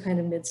cluster kind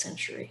of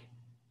mid-century.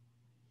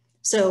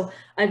 So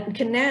I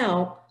can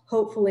now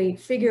hopefully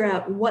figure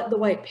out what the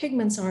white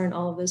pigments are in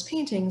all of those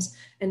paintings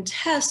and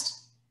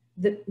test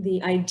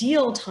the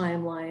ideal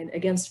timeline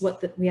against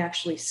what we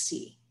actually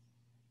see.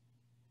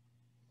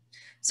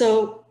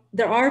 So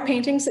there are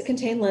paintings that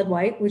contain lead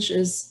white, which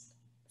is,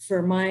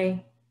 for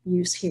my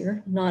use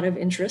here, not of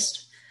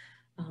interest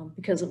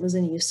because it was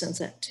in use since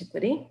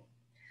antiquity.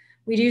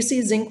 We do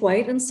see zinc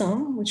white in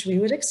some, which we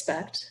would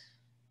expect.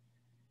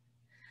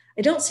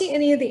 I don't see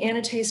any of the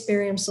anatase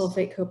barium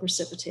sulfate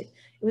co-precipitate.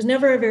 It was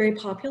never a very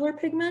popular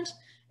pigment,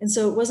 and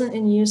so it wasn't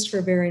in use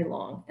for very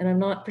long, and I'm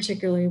not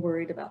particularly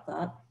worried about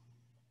that.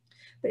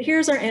 But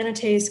here's our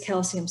anatase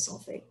calcium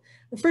sulfate.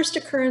 The first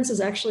occurrence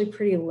is actually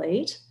pretty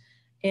late,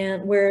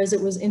 and whereas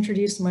it was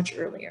introduced much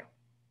earlier.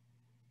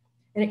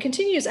 And it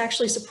continues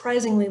actually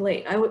surprisingly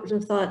late. I would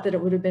have thought that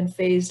it would have been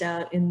phased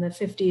out in the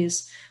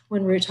 50s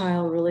when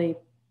rutile really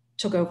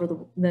took over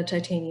the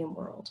titanium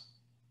world.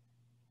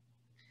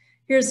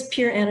 Here's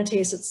pure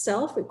anatase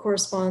itself. It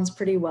corresponds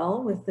pretty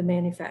well with the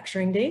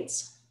manufacturing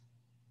dates.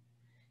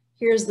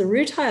 Here's the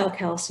rutile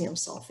calcium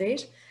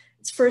sulfate.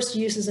 Its first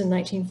use is in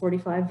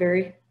 1945,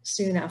 very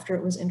soon after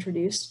it was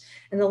introduced.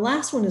 And the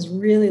last one is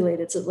really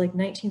late. It's at like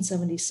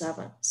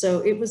 1977. So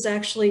it was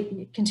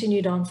actually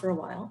continued on for a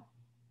while.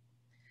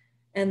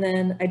 And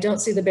then I don't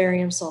see the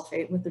barium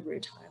sulfate with the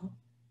rutile.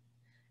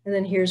 And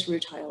then here's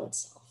rutile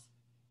itself.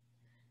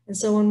 And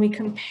so when we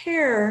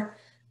compare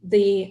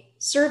the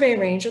survey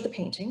range of the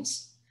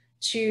paintings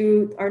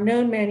to our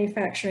known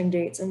manufacturing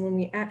dates, and when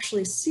we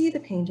actually see the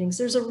paintings,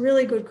 there's a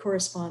really good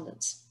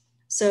correspondence.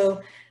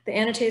 So the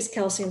anatase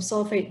calcium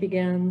sulfate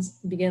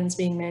begins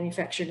being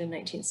manufactured in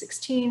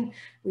 1916.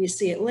 We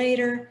see it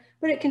later,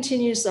 but it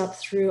continues up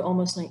through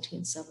almost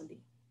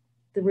 1970.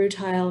 The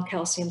rutile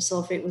calcium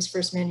sulfate was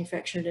first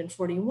manufactured in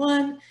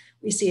 41.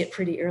 We see it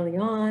pretty early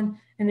on,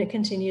 and it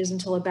continues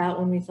until about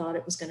when we thought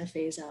it was going to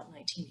phase out in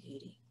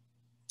 1980.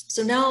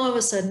 So now all of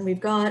a sudden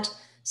we've got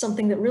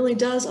something that really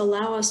does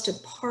allow us to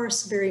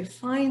parse very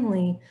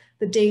finely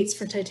the dates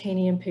for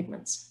titanium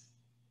pigments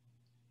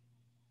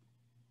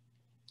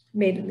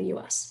made in the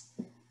US.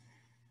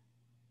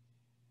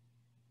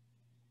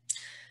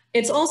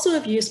 It's also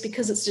of use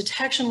because its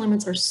detection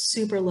limits are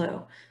super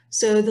low.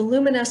 So the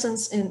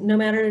luminescence, no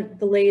matter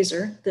the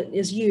laser that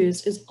is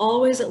used, is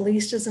always at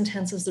least as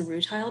intense as the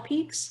rutile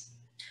peaks.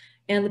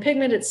 And the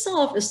pigment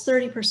itself is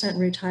 30%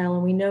 rutile,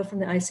 and we know from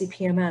the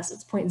ICP-MS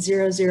it's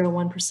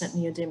 0.001%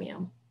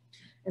 neodymium.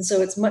 And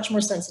so it's much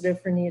more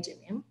sensitive for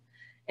neodymium.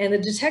 And the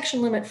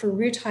detection limit for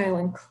rutile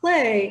and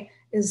clay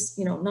is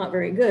not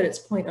very good,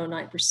 it's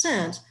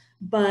 0.09%,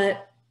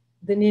 but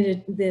the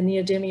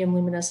neodymium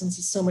luminescence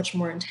is so much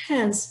more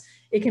intense,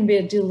 it can be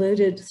a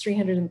diluted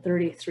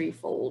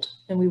 333-fold,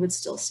 and we would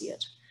still see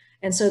it.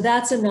 And so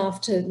that's enough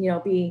to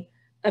be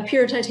a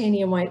pure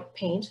titanium white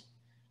paint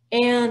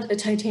and a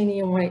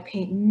titanium white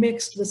paint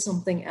mixed with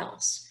something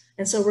else.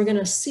 And so we're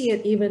gonna see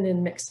it even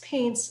in mixed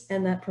paints,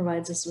 and that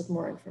provides us with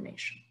more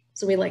information.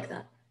 So we like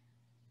that.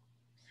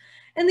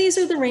 And these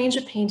are the range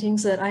of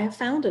paintings that I have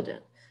found it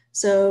in.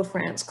 So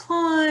Franz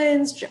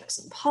Kline's,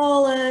 Jackson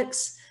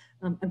Pollock's,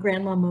 a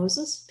Grandma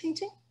Moses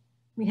painting.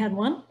 We had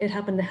one, it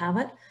happened to have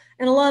it,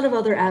 and a lot of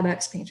other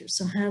Abex painters.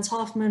 So Hans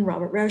Hofmann,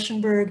 Robert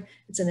Rauschenberg,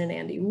 it's in an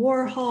Andy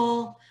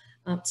Warhol,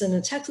 it's in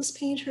a Texas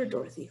painter,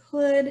 Dorothy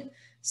Hood.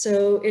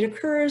 So it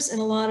occurs in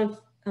a lot of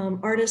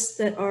artists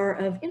that are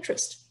of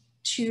interest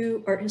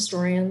to art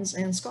historians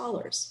and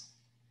scholars.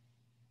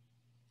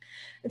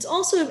 It's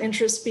also of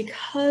interest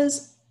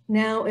because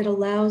now it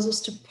allows us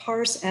to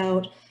parse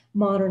out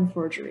modern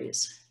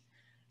forgeries.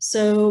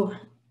 So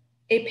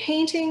a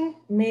painting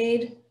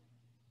made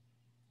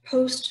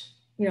post,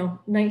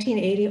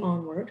 1980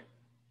 onward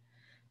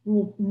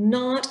will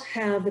not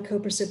have the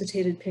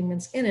co-precipitated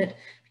pigments in it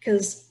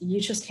because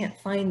you just can't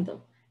find them.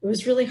 It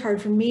was really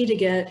hard for me to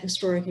get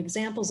historic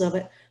examples of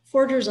it.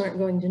 Forgers aren't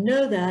going to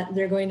know that.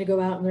 They're going to go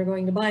out and they're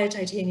going to buy a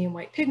titanium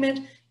white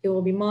pigment. It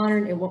will be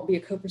modern. It won't be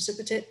a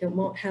co-precipitate. It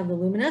won't have the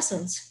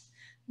luminescence.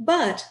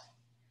 But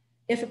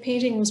if a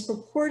painting was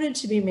purported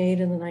to be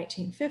made in the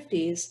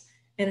 1950s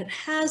and it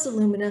has the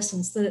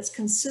luminescence, then it's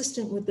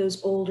consistent with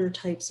those older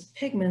types of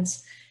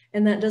pigments.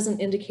 And that doesn't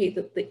indicate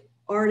that the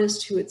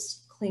artist who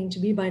it's claimed to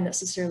be by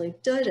necessarily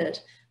did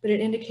it, but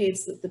it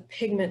indicates that the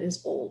pigment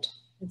is old.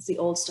 It's the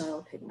old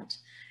style pigment.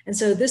 And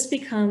so this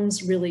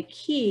becomes really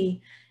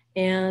key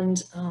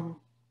and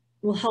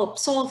will help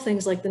solve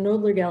things like the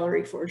Knoedler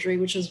Gallery forgery,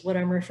 which is what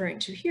I'm referring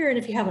to here. And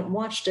if you haven't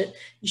watched it,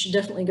 you should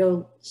definitely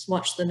go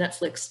watch the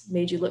Netflix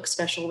Made You Look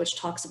special, which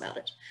talks about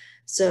it.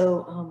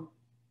 So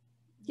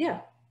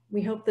yeah,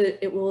 we hope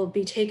that it will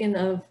be taken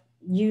of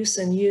use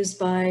and used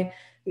by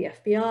the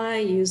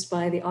FBI, used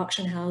by the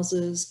auction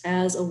houses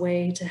as a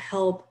way to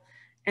help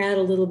add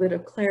a little bit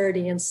of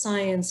clarity and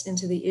science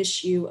into the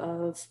issue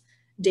of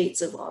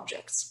dates of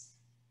objects.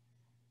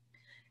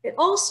 It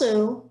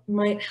also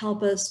might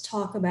help us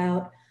talk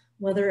about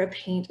whether a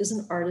paint is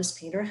an artist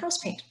paint or a house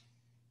paint.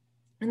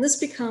 And this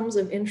becomes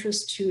of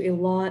interest to a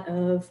lot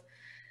of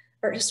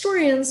art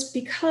historians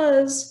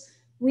because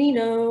we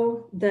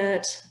know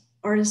that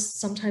artists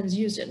sometimes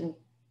use it. And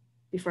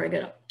before I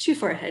get up too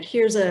far ahead,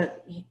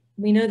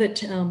 we know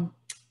that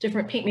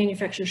different paint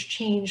manufacturers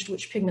changed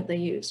which pigment they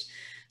used.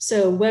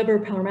 So Weber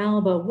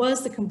Palmolive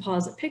was the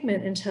composite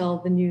pigment until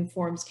the new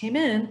forms came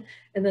in,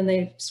 and then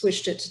they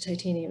switched it to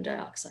titanium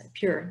dioxide,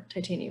 pure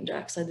titanium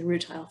dioxide, the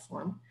rutile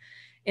form.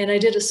 And I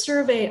did a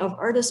survey of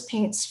artist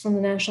paints from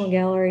the National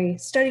Gallery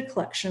study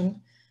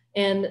collection,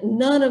 and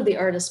none of the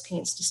artist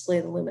paints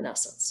display the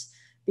luminescence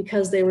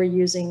because they were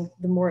using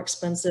the more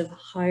expensive,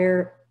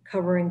 higher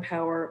covering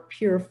power,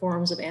 pure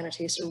forms of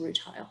anatase or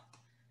rutile.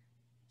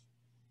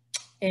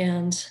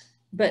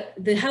 But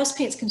the house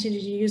paints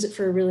continued to use it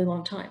for a really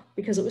long time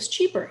because it was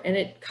cheaper and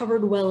it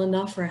covered well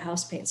enough for a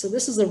house paint. So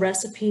this is a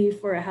recipe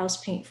for a house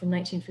paint from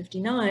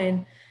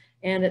 1959,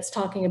 and it's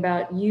talking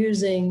about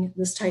using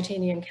this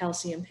titanium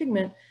calcium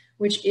pigment,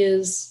 which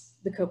is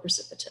the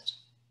co-precipitate.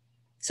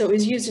 So it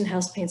was used in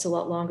house paints a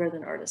lot longer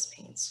than artist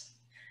paints.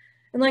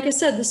 And like I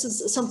said, this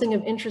is something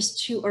of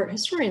interest to art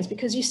historians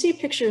because you see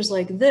pictures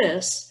like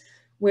this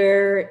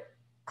where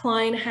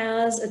Kline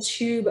has a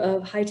tube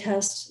of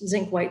high-test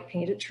zinc white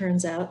paint, it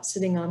turns out,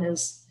 sitting on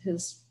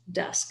his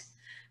desk.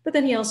 But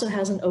then he also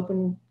has an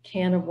open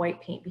can of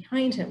white paint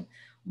behind him.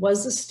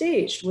 Was this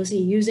staged? Was he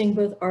using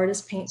both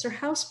artist paints or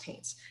house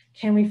paints?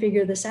 Can we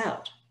figure this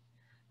out?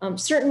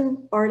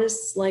 Certain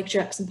artists like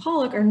Jackson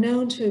Pollock are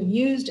known to have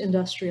used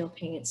industrial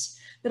paints,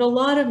 but a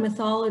lot of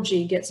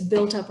mythology gets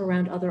built up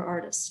around other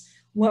artists.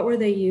 What were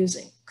they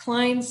using?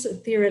 Kline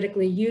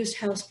theoretically used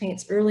house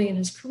paints early in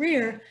his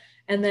career,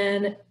 and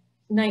then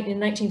in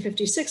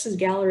 1956, his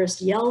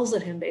gallerist yells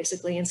at him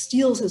basically and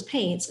steals his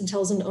paints and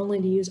tells him only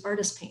to use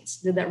artist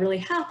paints. Did that really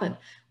happen?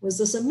 Was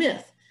this a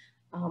myth?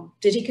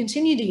 Did he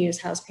continue to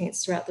use house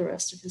paints throughout the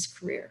rest of his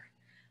career?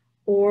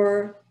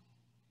 Or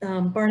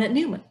Barnett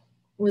Newman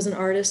was an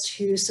artist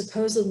who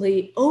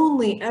supposedly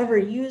only ever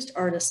used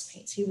artist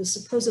paints. He was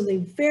supposedly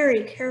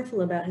very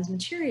careful about his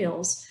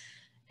materials,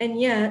 and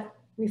yet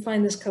we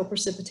find this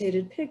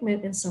co-precipitated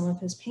pigment in some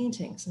of his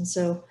paintings. And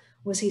so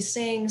was he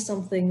saying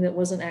something that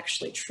wasn't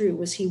actually true?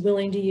 Was he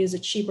willing to use a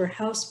cheaper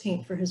house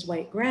paint for his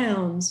white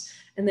grounds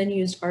and then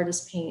used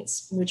artist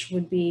paints, which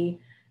would be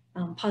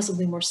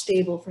possibly more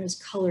stable for his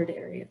colored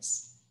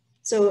areas?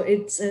 So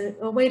it's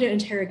a way to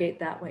interrogate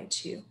that way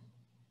too.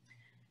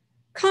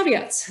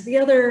 Caveats, the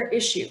other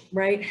issue,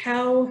 right?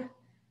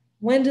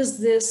 When does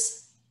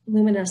this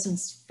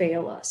luminescence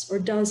fail us, or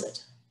does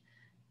it?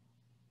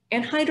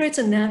 Anhydrite's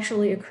a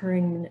naturally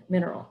occurring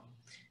mineral.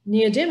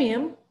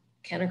 Neodymium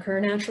can occur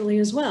naturally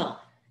as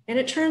well. And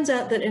it turns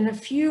out that in a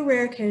few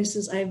rare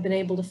cases I've been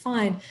able to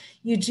find,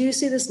 you do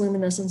see this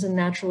luminescence in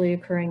naturally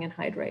occurring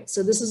anhydrite.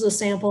 So this is a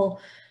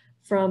sample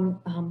from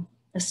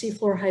a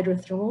seafloor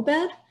hydrothermal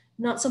bed,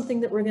 not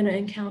something that we're going to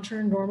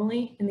encounter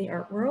normally in the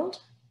art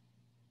world.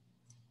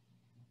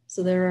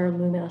 So there are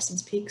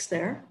luminescence peaks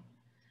there.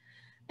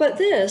 But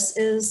this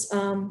is,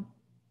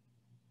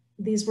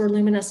 these were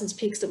luminescence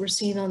peaks that were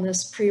seen on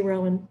this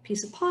pre-Roman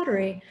piece of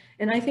pottery,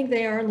 and I think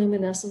they are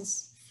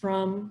luminescence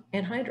from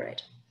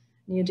anhydrite,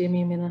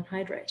 neodymium and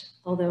anhydrite,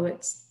 although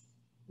it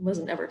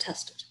wasn't ever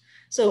tested.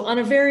 So on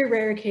a very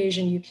rare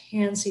occasion, you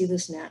can see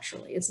this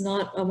naturally. It's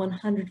not a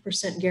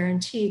 100%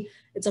 guarantee.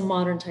 It's a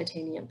modern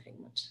titanium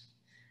pigment.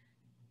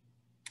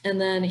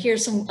 And then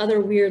here's some other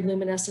weird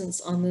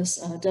luminescence on this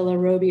Della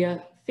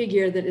Robbia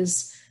figure that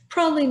is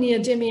probably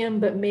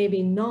neodymium, but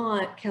maybe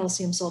not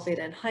calcium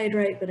sulfate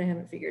anhydrite, but I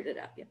haven't figured it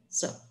out yet.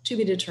 So to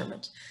be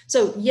determined.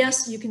 So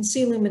yes, you can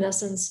see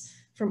luminescence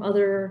from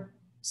other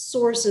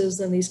sources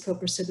than these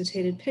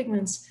co-precipitated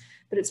pigments,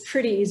 but it's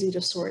pretty easy to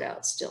sort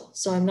out still.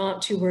 So I'm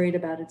not too worried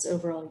about its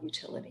overall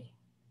utility.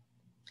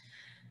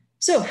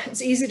 So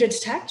it's easy to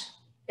detect.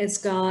 It's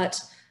got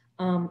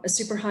a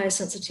super high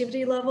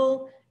sensitivity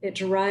level. It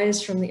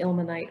derives from the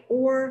ilmenite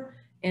ore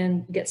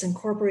and gets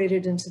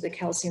incorporated into the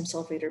calcium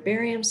sulfate or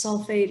barium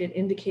sulfate. It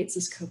indicates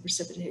this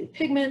co-precipitated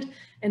pigment.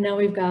 And now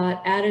we've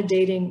got added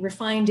dating,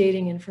 refined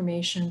dating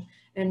information,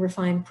 and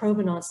refined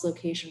provenance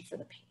location for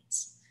the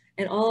paints.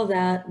 And all of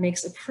that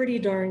makes a pretty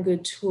darn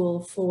good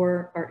tool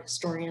for art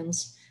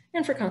historians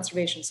and for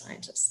conservation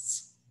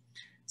scientists.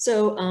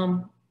 So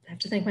I have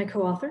to thank my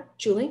co-author,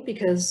 Julie,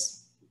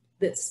 because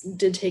this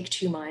did take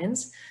two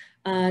minds.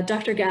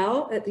 Dr.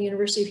 Gao at the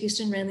University of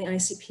Houston ran the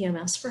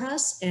ICP-MS for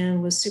us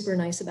and was super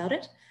nice about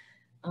it.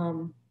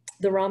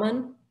 The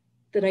Raman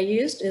that I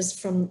used is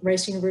from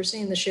Rice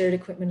University and the Shared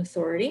Equipment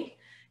Authority.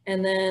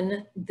 And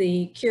then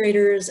the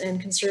curators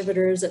and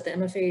conservators at the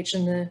MFH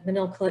and the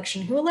Manel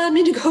collection who allowed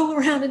me to go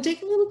around and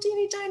take little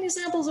teeny tiny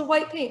samples of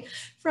white paint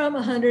from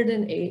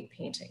 108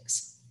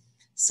 paintings.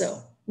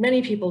 So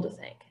many people to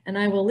thank. And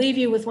I will leave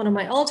you with one of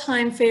my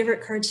all-time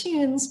favorite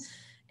cartoons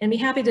and be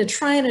happy to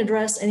try and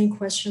address any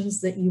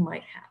questions that you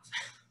might have.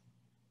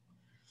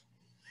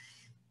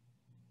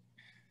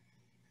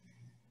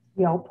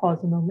 Yeah, I'll pause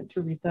a moment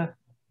to read the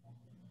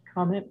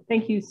comment.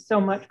 Thank you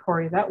so much,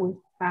 Corey. That was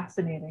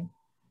fascinating.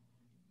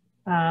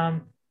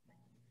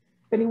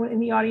 If anyone in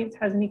the audience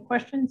has any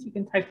questions, you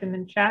can type them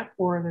in chat,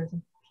 or there's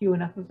a few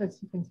enough of us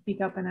who can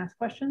speak up and ask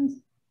questions.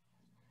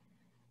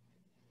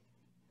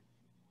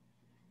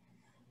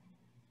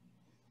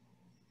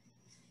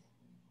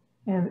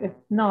 And if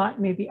not,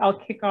 maybe I'll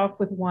kick off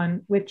with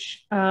one,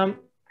 which kind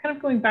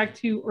of going back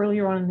to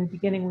earlier on in the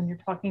beginning when you're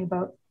talking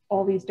about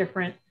all these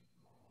different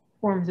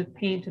forms of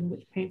paint and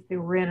which paints they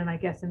were in. And I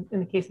guess in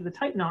the case of the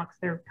Titanox,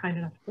 they're kind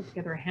enough to put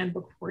together a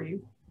handbook for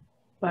you.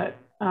 But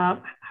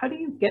how do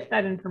you get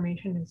that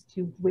information as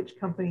to which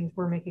companies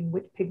were making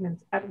which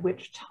pigments at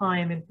which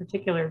time in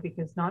particular?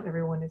 Because not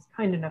everyone is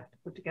kind enough to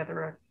put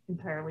together an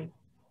entirely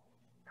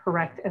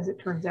correct, as it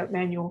turns out,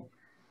 manual.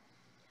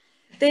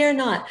 They are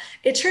not.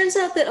 It turns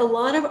out that a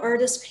lot of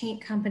artist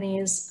paint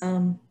companies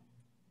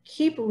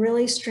keep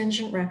really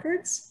stringent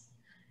records.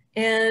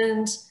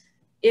 And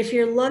if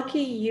you're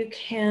lucky, you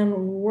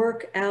can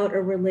work out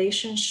a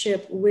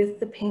relationship with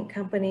the paint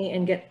company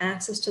and get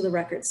access to the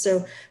records.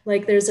 So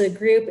like there's a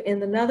group in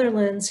the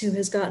Netherlands who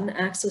has gotten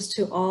access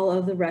to all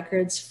of the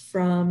records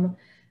from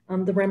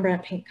the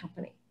Rembrandt Paint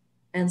Company.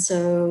 And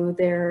so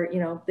they're, you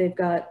know, they've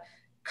got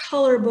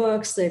color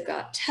books, they've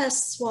got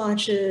test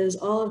swatches,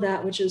 all of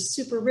that, which is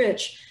super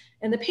rich.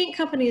 And the paint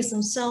companies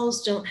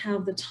themselves don't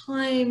have the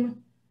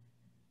time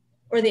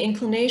or the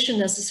inclination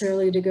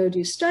necessarily to go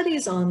do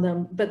studies on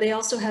them, but they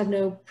also have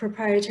no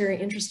proprietary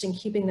interest in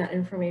keeping that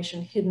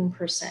information hidden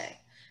per se.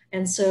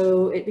 And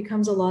so it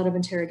becomes a lot of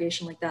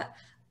interrogation like that.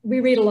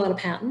 We read a lot of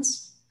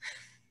patents,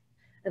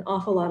 an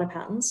awful lot of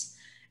patents.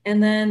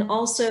 And then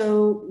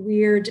also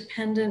we're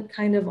dependent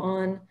kind of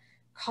on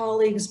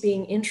colleagues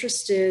being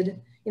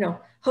interested, you know,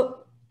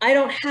 I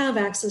don't have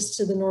access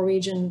to the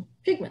Norwegian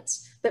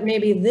pigments, but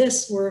maybe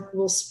this work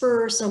will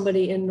spur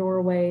somebody in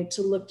Norway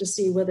to look to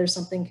see whether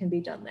something can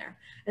be done there.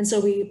 And so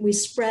we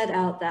spread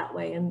out that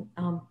way. And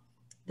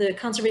the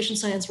conservation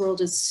science world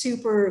is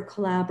super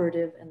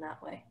collaborative in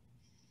that way.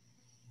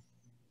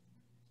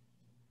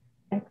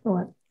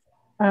 Excellent.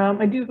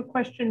 I do have a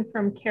question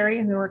from Carrie,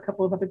 and there were a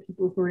couple of other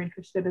people who are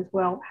interested as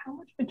well. How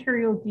much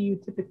material do you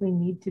typically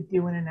need to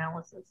do an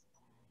analysis?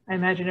 I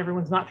imagine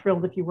everyone's not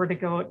thrilled if you were to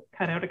go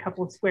cut out a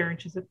couple of square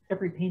inches of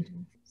every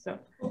painting. So,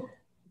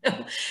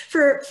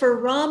 for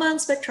Raman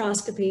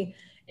spectroscopy,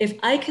 if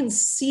I can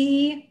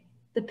see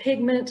the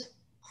pigment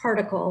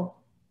particle,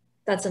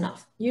 that's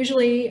enough.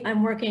 Usually,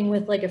 I'm working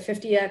with like a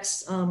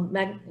 50x,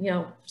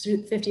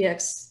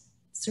 50x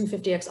through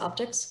 50x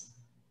optics.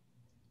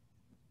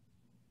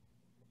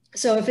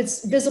 So if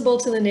it's visible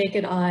to the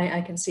naked eye,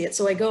 I can see it.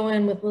 So I go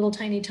in with little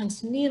tiny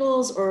tungsten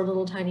needles or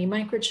little tiny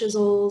micro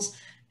chisels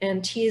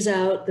and tease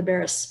out the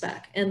barest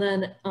speck. And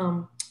then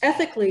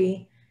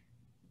ethically,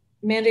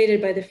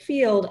 mandated by the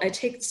field, I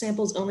take the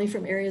samples only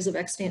from areas of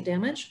extant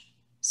damage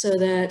so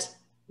that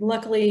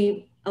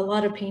luckily a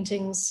lot of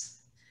paintings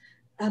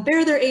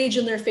bear their age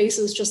in their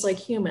faces just like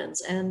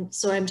humans. And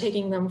so I'm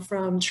taking them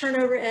from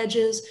turnover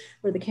edges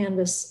where the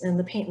canvas and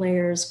the paint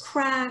layers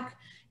crack,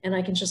 and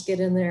I can just get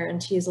in there and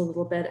tease a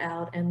little bit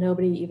out and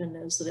nobody even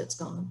knows that it's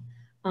gone.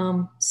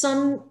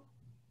 Some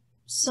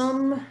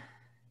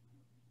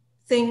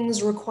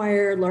things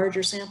require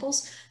larger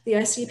samples. The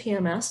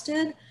ICP-MS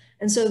did.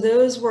 And so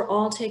those were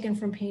all taken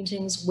from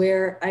paintings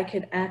where I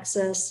could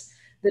access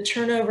the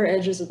turnover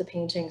edges of the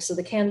painting. So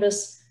the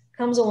canvas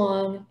comes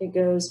along, it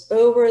goes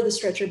over the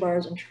stretcher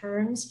bars and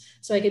turns.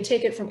 So I could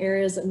take it from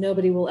areas that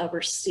nobody will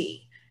ever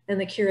see. And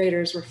the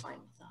curators were fine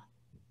with that.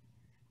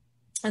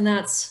 And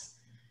that's,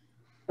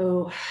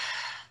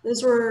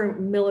 those were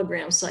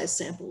milligram size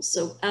samples.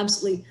 So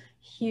absolutely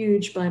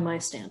huge by my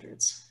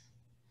standards.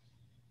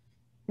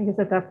 I guess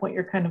at that point,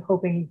 you're kind of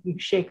hoping you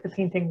shake the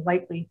painting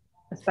lightly,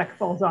 the speck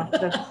falls off.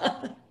 That's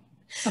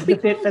the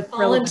bit that's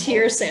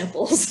volunteer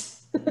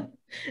samples.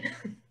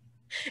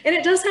 And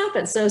it does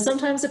happen. So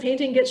sometimes a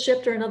painting gets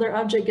shipped or another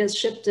object gets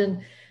shipped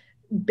and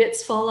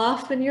bits fall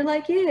off and you're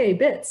like, yay,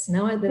 bits.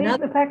 Now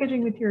the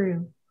packaging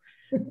material.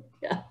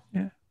 Yeah.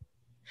 Yeah.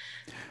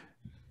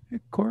 Hey,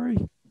 Corey,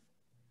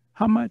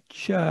 how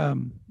much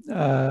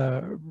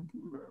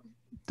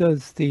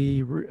does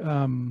the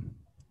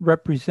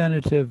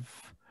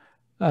representative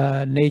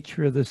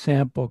nature of the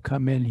sample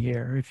come in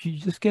here? If you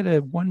just get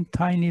one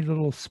tiny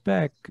little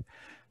speck,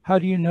 how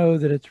do you know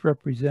that it's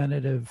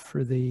representative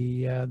for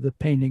the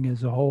painting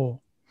as a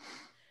whole?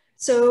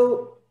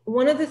 So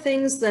one of the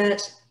things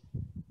that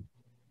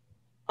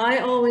I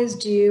always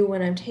do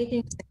when I'm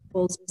taking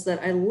samples is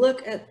that I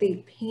look at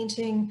the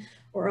painting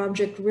or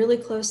object really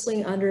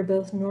closely under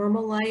both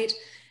normal light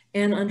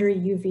and under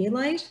UV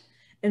light.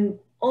 And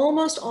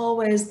almost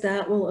always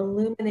that will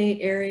illuminate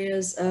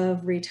areas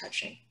of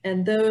retouching.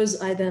 And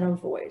those I then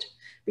avoid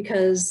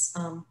because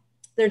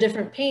they're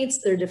different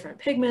paints, they're different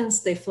pigments,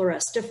 they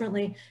fluoresce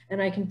differently,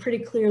 and I can pretty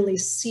clearly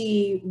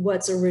see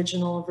what's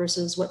original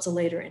versus what's a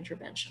later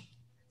intervention.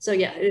 So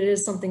yeah, it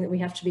is something that we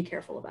have to be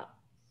careful about.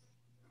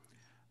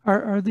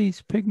 Are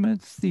these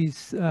pigments,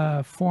 these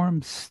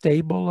forms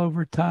stable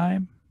over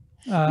time?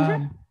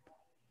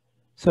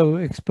 So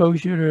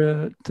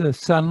exposure to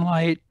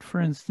sunlight,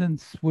 for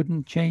instance,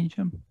 wouldn't change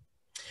them?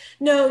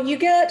 No,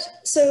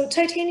 so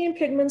titanium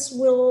pigments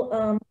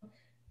will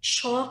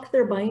chalk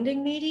their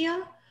binding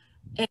media,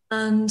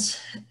 and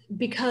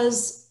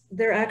because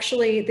they're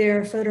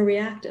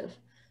photoreactive,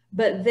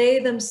 but they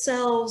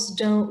themselves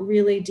don't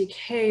really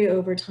decay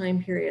over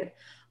time period.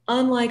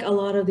 Unlike a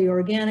lot of the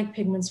organic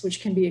pigments,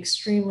 which can be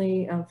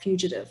extremely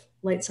fugitive,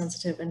 light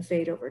sensitive, and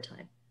fade over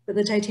time. But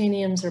the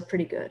titaniums are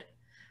pretty good.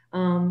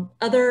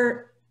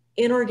 Other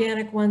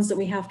inorganic ones that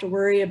we have to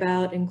worry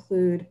about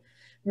include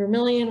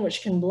vermilion,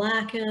 which can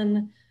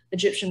blacken,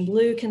 Egyptian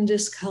blue can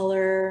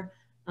discolor.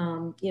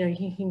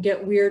 You can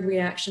get weird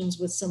reactions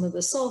with some of the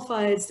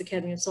sulfides, the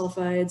cadmium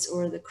sulfides,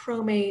 or the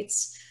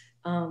chromates.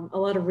 A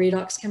lot of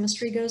redox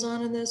chemistry goes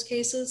on in those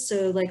cases.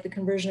 So like the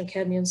conversion of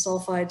cadmium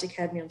sulfide to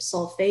cadmium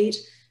sulfate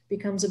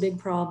becomes a big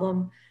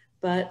problem,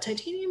 but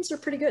titaniums are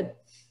pretty good.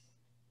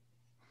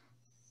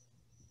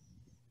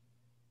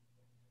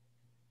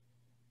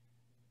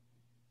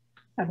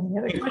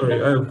 Hey,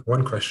 Corey, I have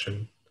one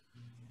question.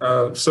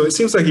 So it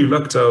seems like you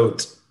lucked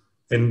out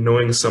in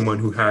knowing someone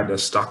who had a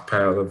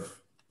stockpile of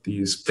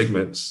these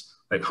pigments.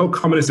 Like, how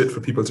common is it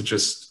for people to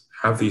just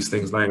have these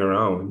things lying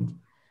around?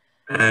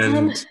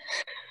 And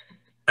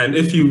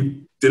if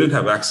you didn't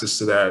have access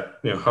to that,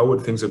 how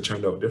would things have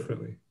turned out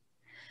differently?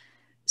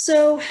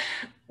 So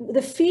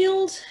the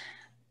field,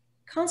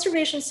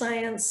 conservation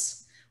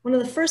science, one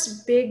of the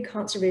first big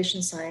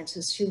conservation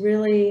scientists who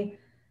really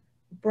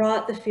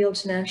brought the field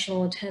to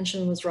national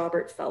attention was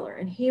Robert Feller.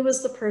 And he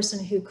was the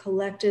person who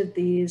collected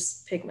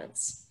these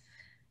pigments.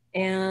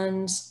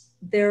 And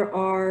there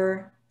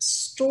are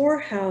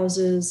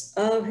storehouses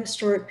of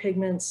historic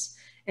pigments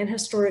and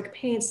historic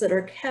paints that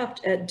are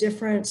kept at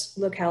different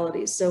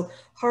localities. So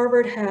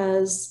Harvard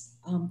has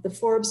the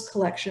Forbes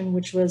collection,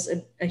 which was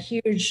a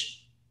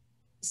huge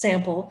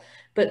sample,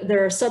 but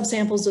there are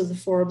subsamples of the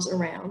Forbes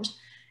around.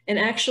 And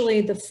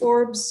actually the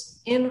Forbes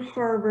in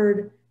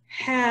Harvard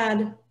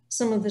had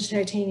some of the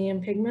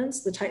titanium pigments,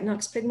 the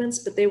Titanox pigments,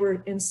 but they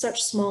were in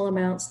such small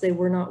amounts they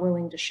were not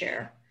willing to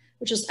share,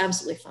 which is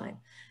absolutely fine.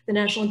 The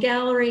National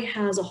Gallery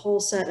has a whole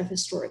set of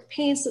historic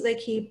paints that they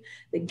keep.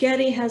 The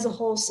Getty has a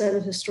whole set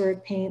of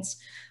historic paints.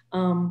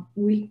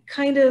 We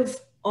kind of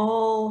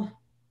all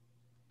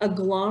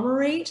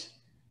agglomerate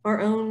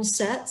our own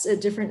sets at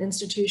different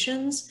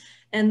institutions.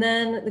 And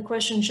then the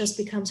question just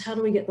becomes, how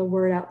do we get the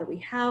word out that we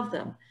have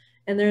them?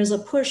 And there's a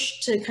push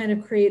to kind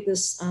of create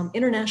this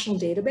international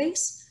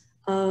database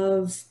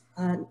of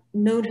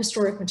known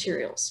historic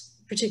materials,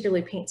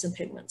 particularly paints and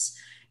pigments.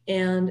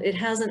 And it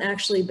hasn't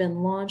actually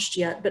been launched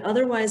yet, but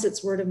otherwise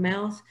it's word of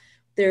mouth.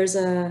 There's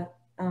the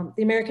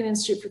American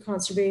Institute for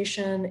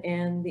Conservation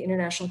and the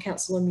International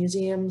Council of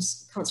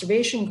Museums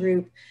Conservation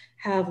Group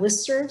have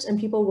listservs, and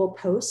people will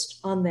post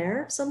on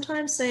there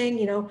sometimes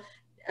saying,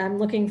 I'm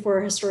looking for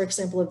a historic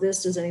sample of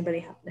this. Does anybody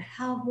happen to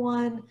have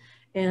one?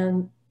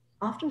 And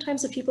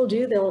oftentimes if people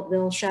do,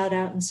 they'll shout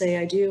out and say,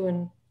 I do,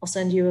 and I'll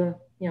send you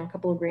a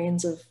couple of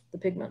grains of the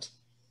pigment.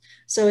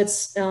 So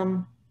it's,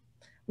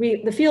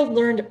 the field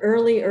learned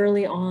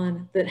early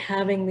on that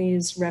having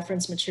these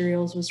reference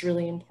materials was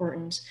really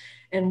important.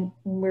 And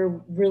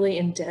we're really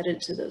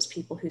indebted to those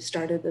people who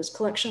started those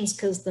collections,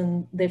 because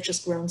then they've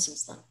just grown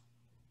since then.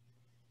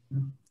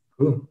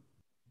 Cool.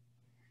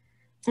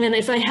 And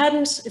if I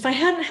hadn't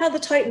had the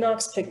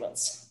Titanox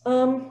pigments,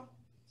 I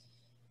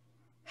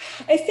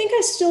think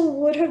I still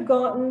would have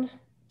gotten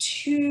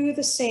to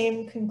the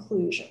same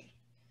conclusion.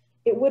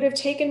 It would have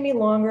taken me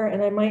longer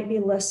and I might be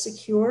less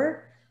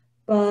secure,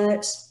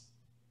 but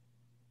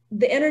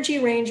the energy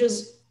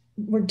ranges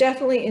were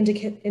definitely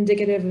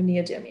indicative of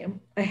neodymium.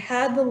 I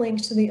had the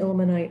link to the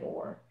ilmenite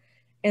ore.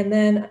 And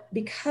then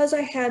because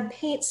I had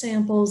paint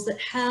samples that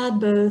had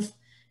both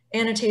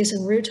anatase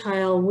and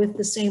rutile with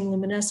the same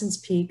luminescence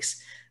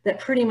peaks, that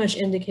pretty much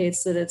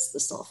indicates that it's the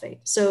sulfate.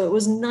 So it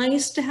was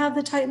nice to have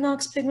the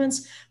Titanox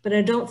pigments, but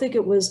I don't think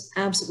it was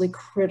absolutely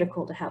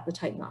critical to have the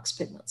Titanox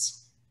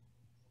pigments.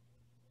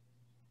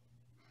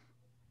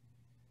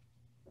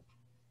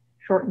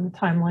 Shorten the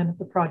timeline of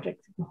the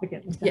project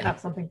significantly to have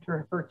something to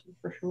refer to,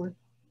 for sure.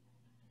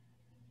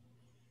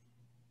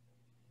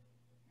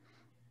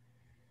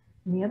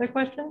 Any other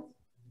questions?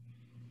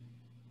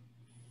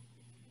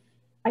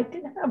 I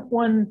did have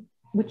one,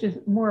 which is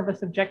more of a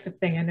subjective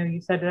thing. I know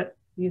you said that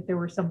there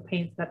were some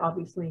paints that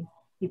obviously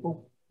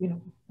people,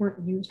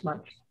 weren't used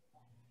much.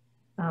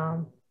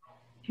 Do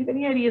you have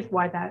any ideas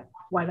why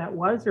that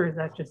was, or is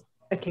that just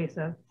a case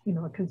of,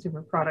 a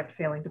consumer product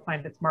failing to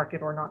find its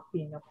market or not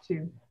being up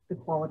to the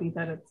quality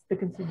that the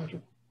consumers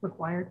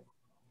required?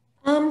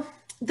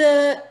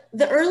 The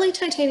early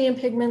titanium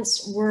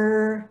pigments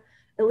were,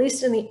 at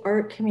least in the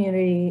art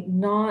community,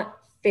 not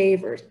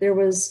favored. There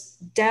was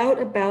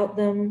doubt about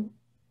them,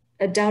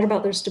 a doubt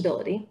about their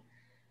stability.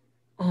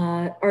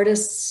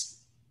 Artists,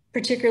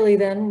 particularly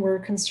then, were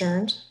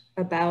concerned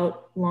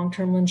about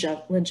long-term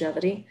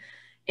longevity.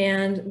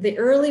 And the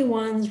early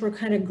ones were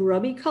kind of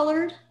grubby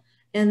colored,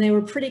 and they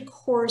were pretty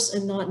coarse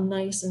and not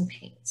nice in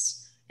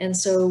paints. And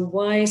so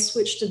why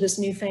switch to this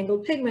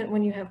newfangled pigment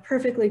when you have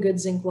perfectly good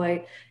zinc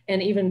white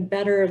and even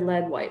better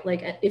lead white?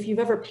 Like if you've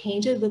ever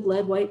painted with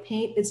lead white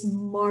paint, it's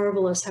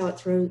marvelous how it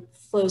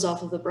flows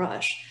off of the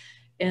brush.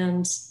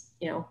 And,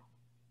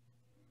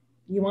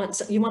 you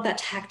want that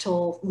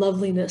tactile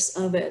loveliness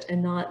of it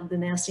and not the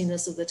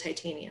nastiness of the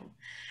titanium.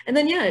 And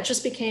then, it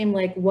just became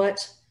like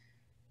what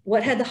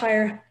had the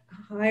higher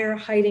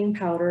hiding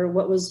powder,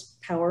 what was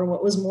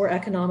more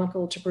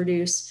economical to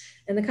produce.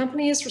 And the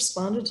company has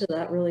responded to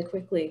that really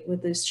quickly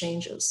with these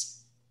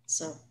changes.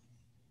 So.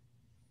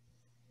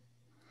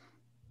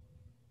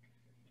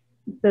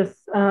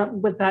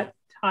 Would that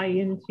tie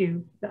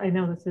into, I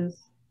know this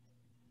is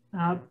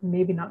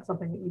maybe not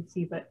something that you'd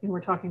see, but we're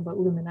talking about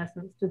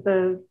luminescence.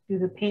 Do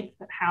the paints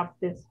that have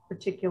this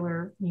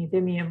particular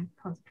neodymium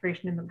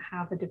concentration in them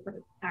have a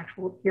different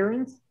actual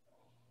appearance?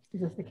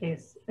 Is this the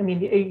case? I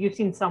mean, you've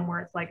seen some where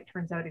it's like, it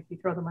turns out if you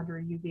throw them under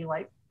a UV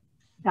light,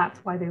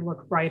 that's why they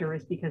look brighter,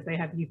 is because they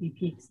have UV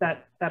peaks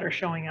that are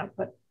showing up.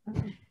 But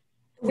in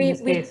this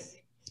case,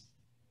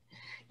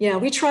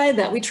 we tried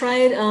that. We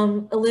tried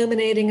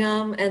illuminating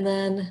them and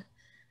then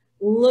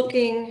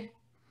looking,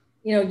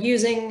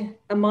 using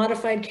a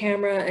modified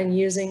camera and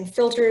using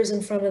filters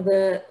in front of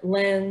the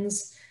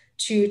lens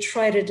to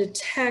try to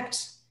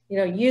detect,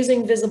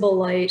 using visible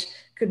light,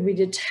 could we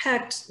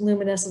detect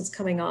luminescence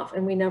coming off?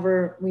 And we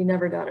never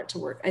got it to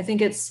work. I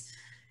think it's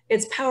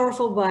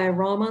powerful by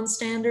Raman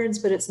standards,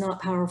 but it's not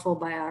powerful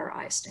by our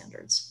eye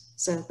standards.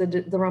 So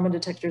the Raman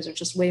detectors are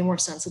just way more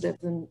sensitive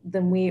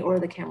than we or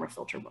the camera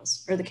filter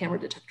was, or the camera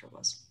detector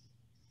was.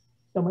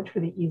 So much for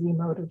the easy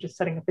mode of just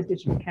setting up a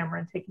digital camera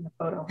and taking a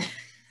photo.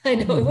 I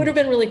know, it would have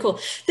been really cool.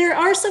 There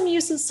are some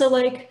uses, so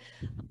like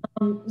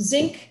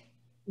zinc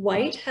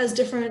white has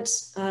different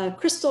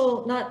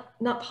crystal, not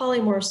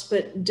polymorphs,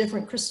 but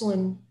different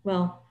crystalline,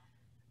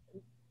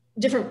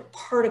 different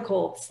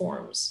particle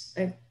forms,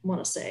 I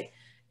want to say.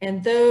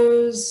 And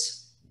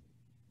those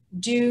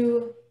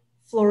do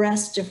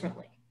fluoresce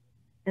differently.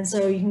 And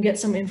so you can get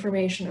some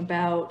information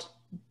about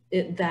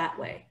it that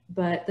way.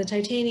 But the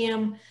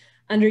titanium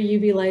under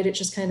UV light, it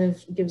just kind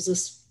of gives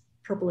this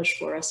purplish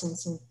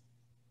fluorescence, and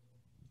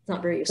it's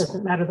not very useful.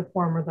 Doesn't matter the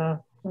form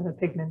or the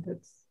pigment,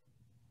 it's.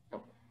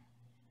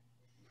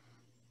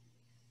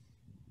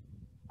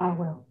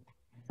 Well,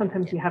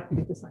 sometimes you have to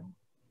do the same.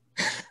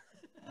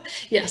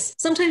 Yes,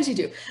 sometimes you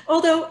do.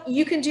 Although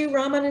you can do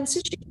Raman in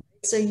situ.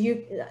 So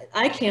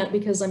I can't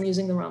because I'm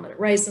using the Raman at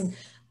Rice and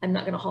I'm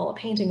not going to haul a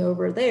painting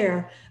over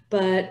there.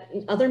 But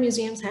other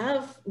museums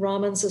have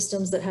Raman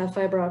systems that have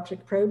fiber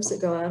optic probes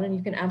that go out, and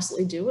you can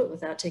absolutely do it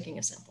without taking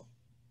a sample.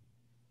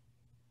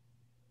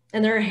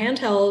 And there are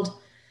handheld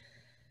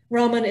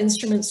Raman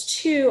instruments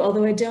too,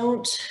 although I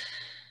don't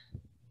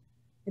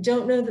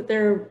know that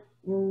their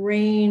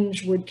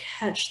range would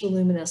catch the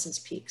luminescence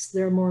peaks.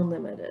 They're more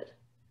limited,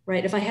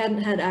 right? If I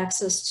hadn't had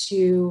access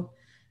to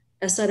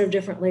a set of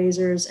different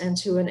lasers and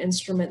to an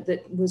instrument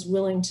that was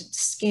willing to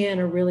scan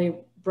a really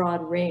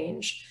broad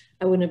range,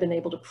 I wouldn't have been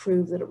able to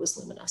prove that it was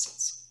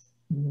luminescence.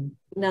 Mm-hmm.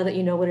 Now that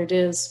you know what it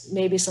is,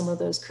 maybe some of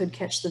those could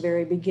catch the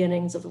very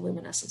beginnings of the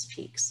luminescence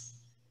peaks.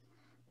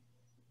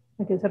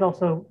 I guess it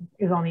also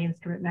is on the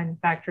instrument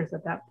manufacturers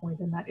at that point,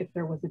 and that if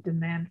there was a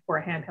demand for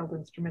a handheld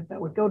instrument that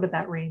would go to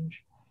that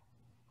range,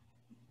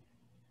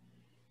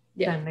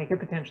 then they could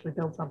potentially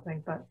build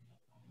something. But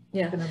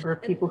the number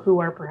of people who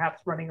are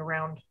perhaps running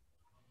around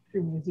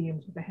through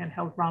museums with a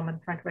handheld Raman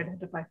trying to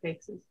identify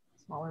fakes is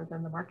smaller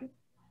than the market.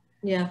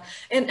 Yeah,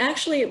 and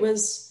actually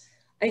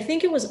I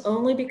think it was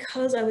only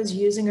because I was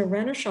using a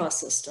Renishaw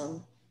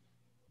system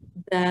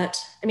that,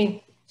 I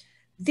mean,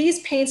 these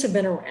paints have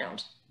been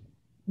around.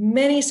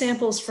 Many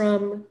samples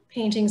from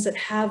paintings that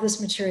have this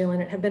material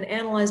in it have been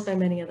analyzed by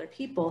many other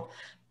people,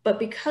 but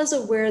because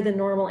of where the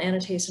normal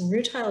anatase and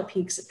rutile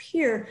peaks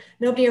appear,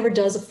 nobody ever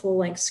does a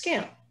full-length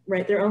scan,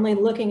 right? They're only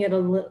looking at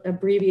an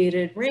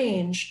abbreviated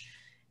range,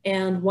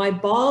 And why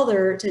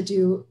bother to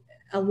do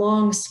a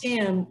long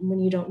scan when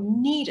you don't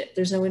need it?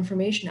 There's no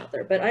information out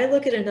there. But I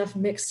look at enough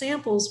mixed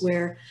samples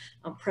where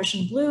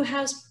Prussian blue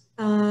has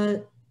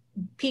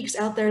peaks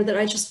out there that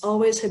I just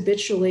always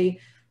habitually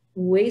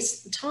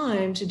waste the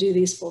time to do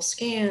these full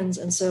scans.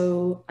 And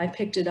so I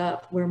picked it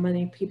up where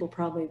many people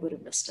probably would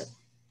have missed it.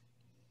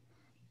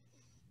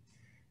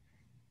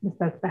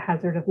 That's the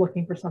hazard of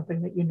looking for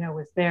something that you know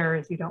is there,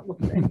 is you don't look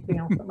for anything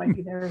else that might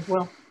be there as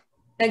well.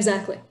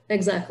 Exactly,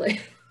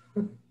 exactly.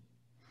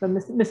 So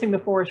missing the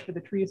forest for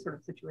the trees sort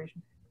of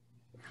situation.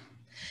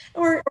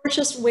 Or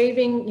just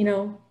waving, you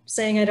know,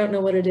 saying, I don't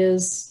know what it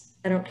is,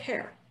 I don't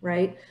care,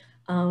 right?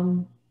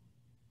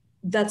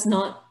 That's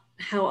not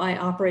how I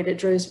operate. It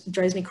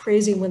drives me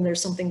crazy when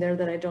there's something there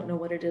that I don't know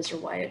what it is or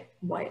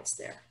why it's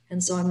there.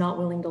 And so I'm not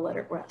willing to let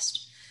it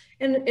rest.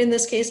 And in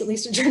this case, at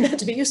least it turned out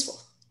to be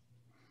useful.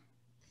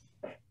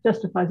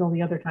 Justifies all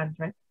the other times,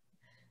 right?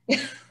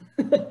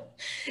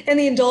 And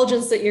the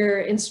indulgence that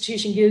your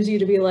institution gives you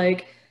to be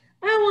like,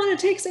 I want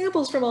to take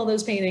samples from all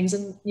those paintings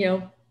and, you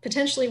know,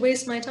 potentially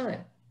waste my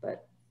time.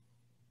 But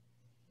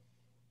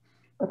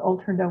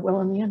all turned out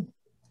well in the end.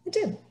 It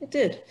did, it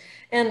did.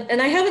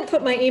 And I haven't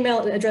put my email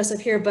address up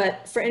here,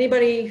 but for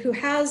anybody who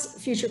has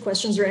future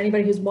questions or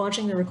anybody who's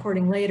watching the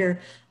recording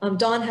later,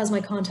 Dawn has my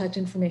contact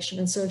information.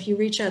 And so if you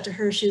reach out to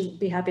her, she'll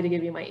be happy to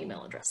give you my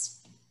email address.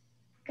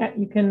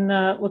 You can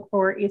look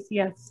for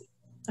ACS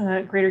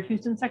Greater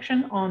Houston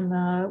section on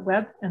the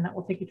web, and that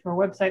will take you to our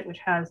website, which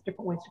has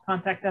different ways to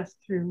contact us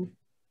through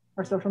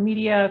our social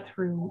media,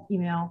 through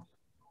email,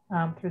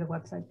 through the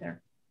website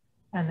there.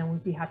 And then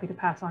we'd be happy to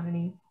pass on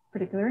any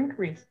particular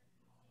inquiries.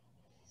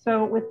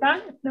 So with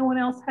that, if no one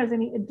else has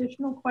any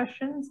additional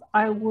questions,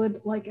 I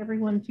would like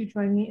everyone to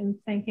join me in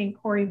thanking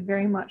Corey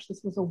very much.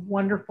 This was a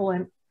wonderful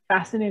and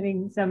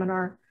fascinating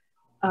seminar.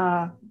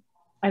 I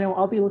know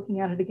I'll be looking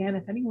at it again.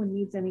 If anyone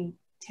needs any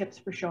tips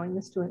for showing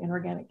this to an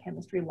inorganic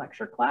chemistry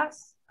lecture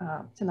class,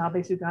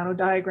 Tanabe-Sugano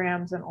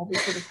diagrams and all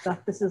this sort of stuff,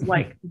 this is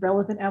like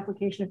relevant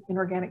application of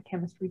inorganic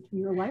chemistry to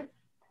your life.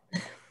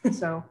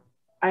 So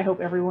I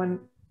hope everyone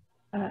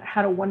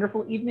had a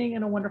wonderful evening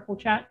and a wonderful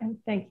chat, and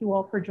thank you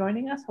all for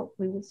joining us.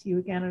 Hopefully we'll see you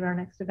again at our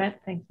next event.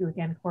 Thank you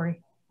again,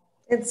 Corey.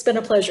 It's been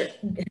a pleasure.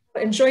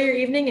 Enjoy your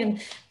evening, and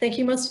thank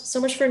you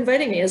so much for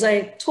inviting me. As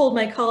I told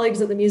my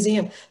colleagues at the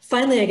museum,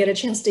 finally I get a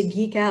chance to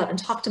geek out and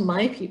talk to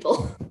my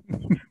people.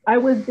 I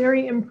was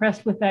very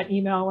impressed with that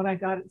email when I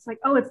got it. It's like,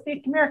 oh, it's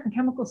the American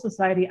Chemical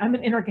Society. I'm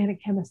an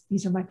inorganic chemist.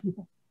 These are my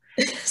people.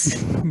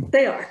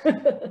 They are.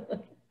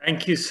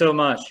 Thank you so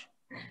much.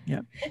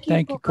 Yeah.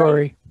 Thank you,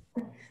 Corey.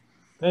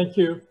 Thank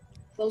you.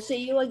 We'll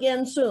see you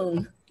again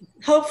soon.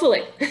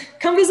 Hopefully.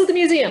 Come visit the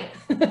museum.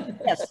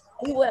 Yes,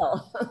 we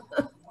will.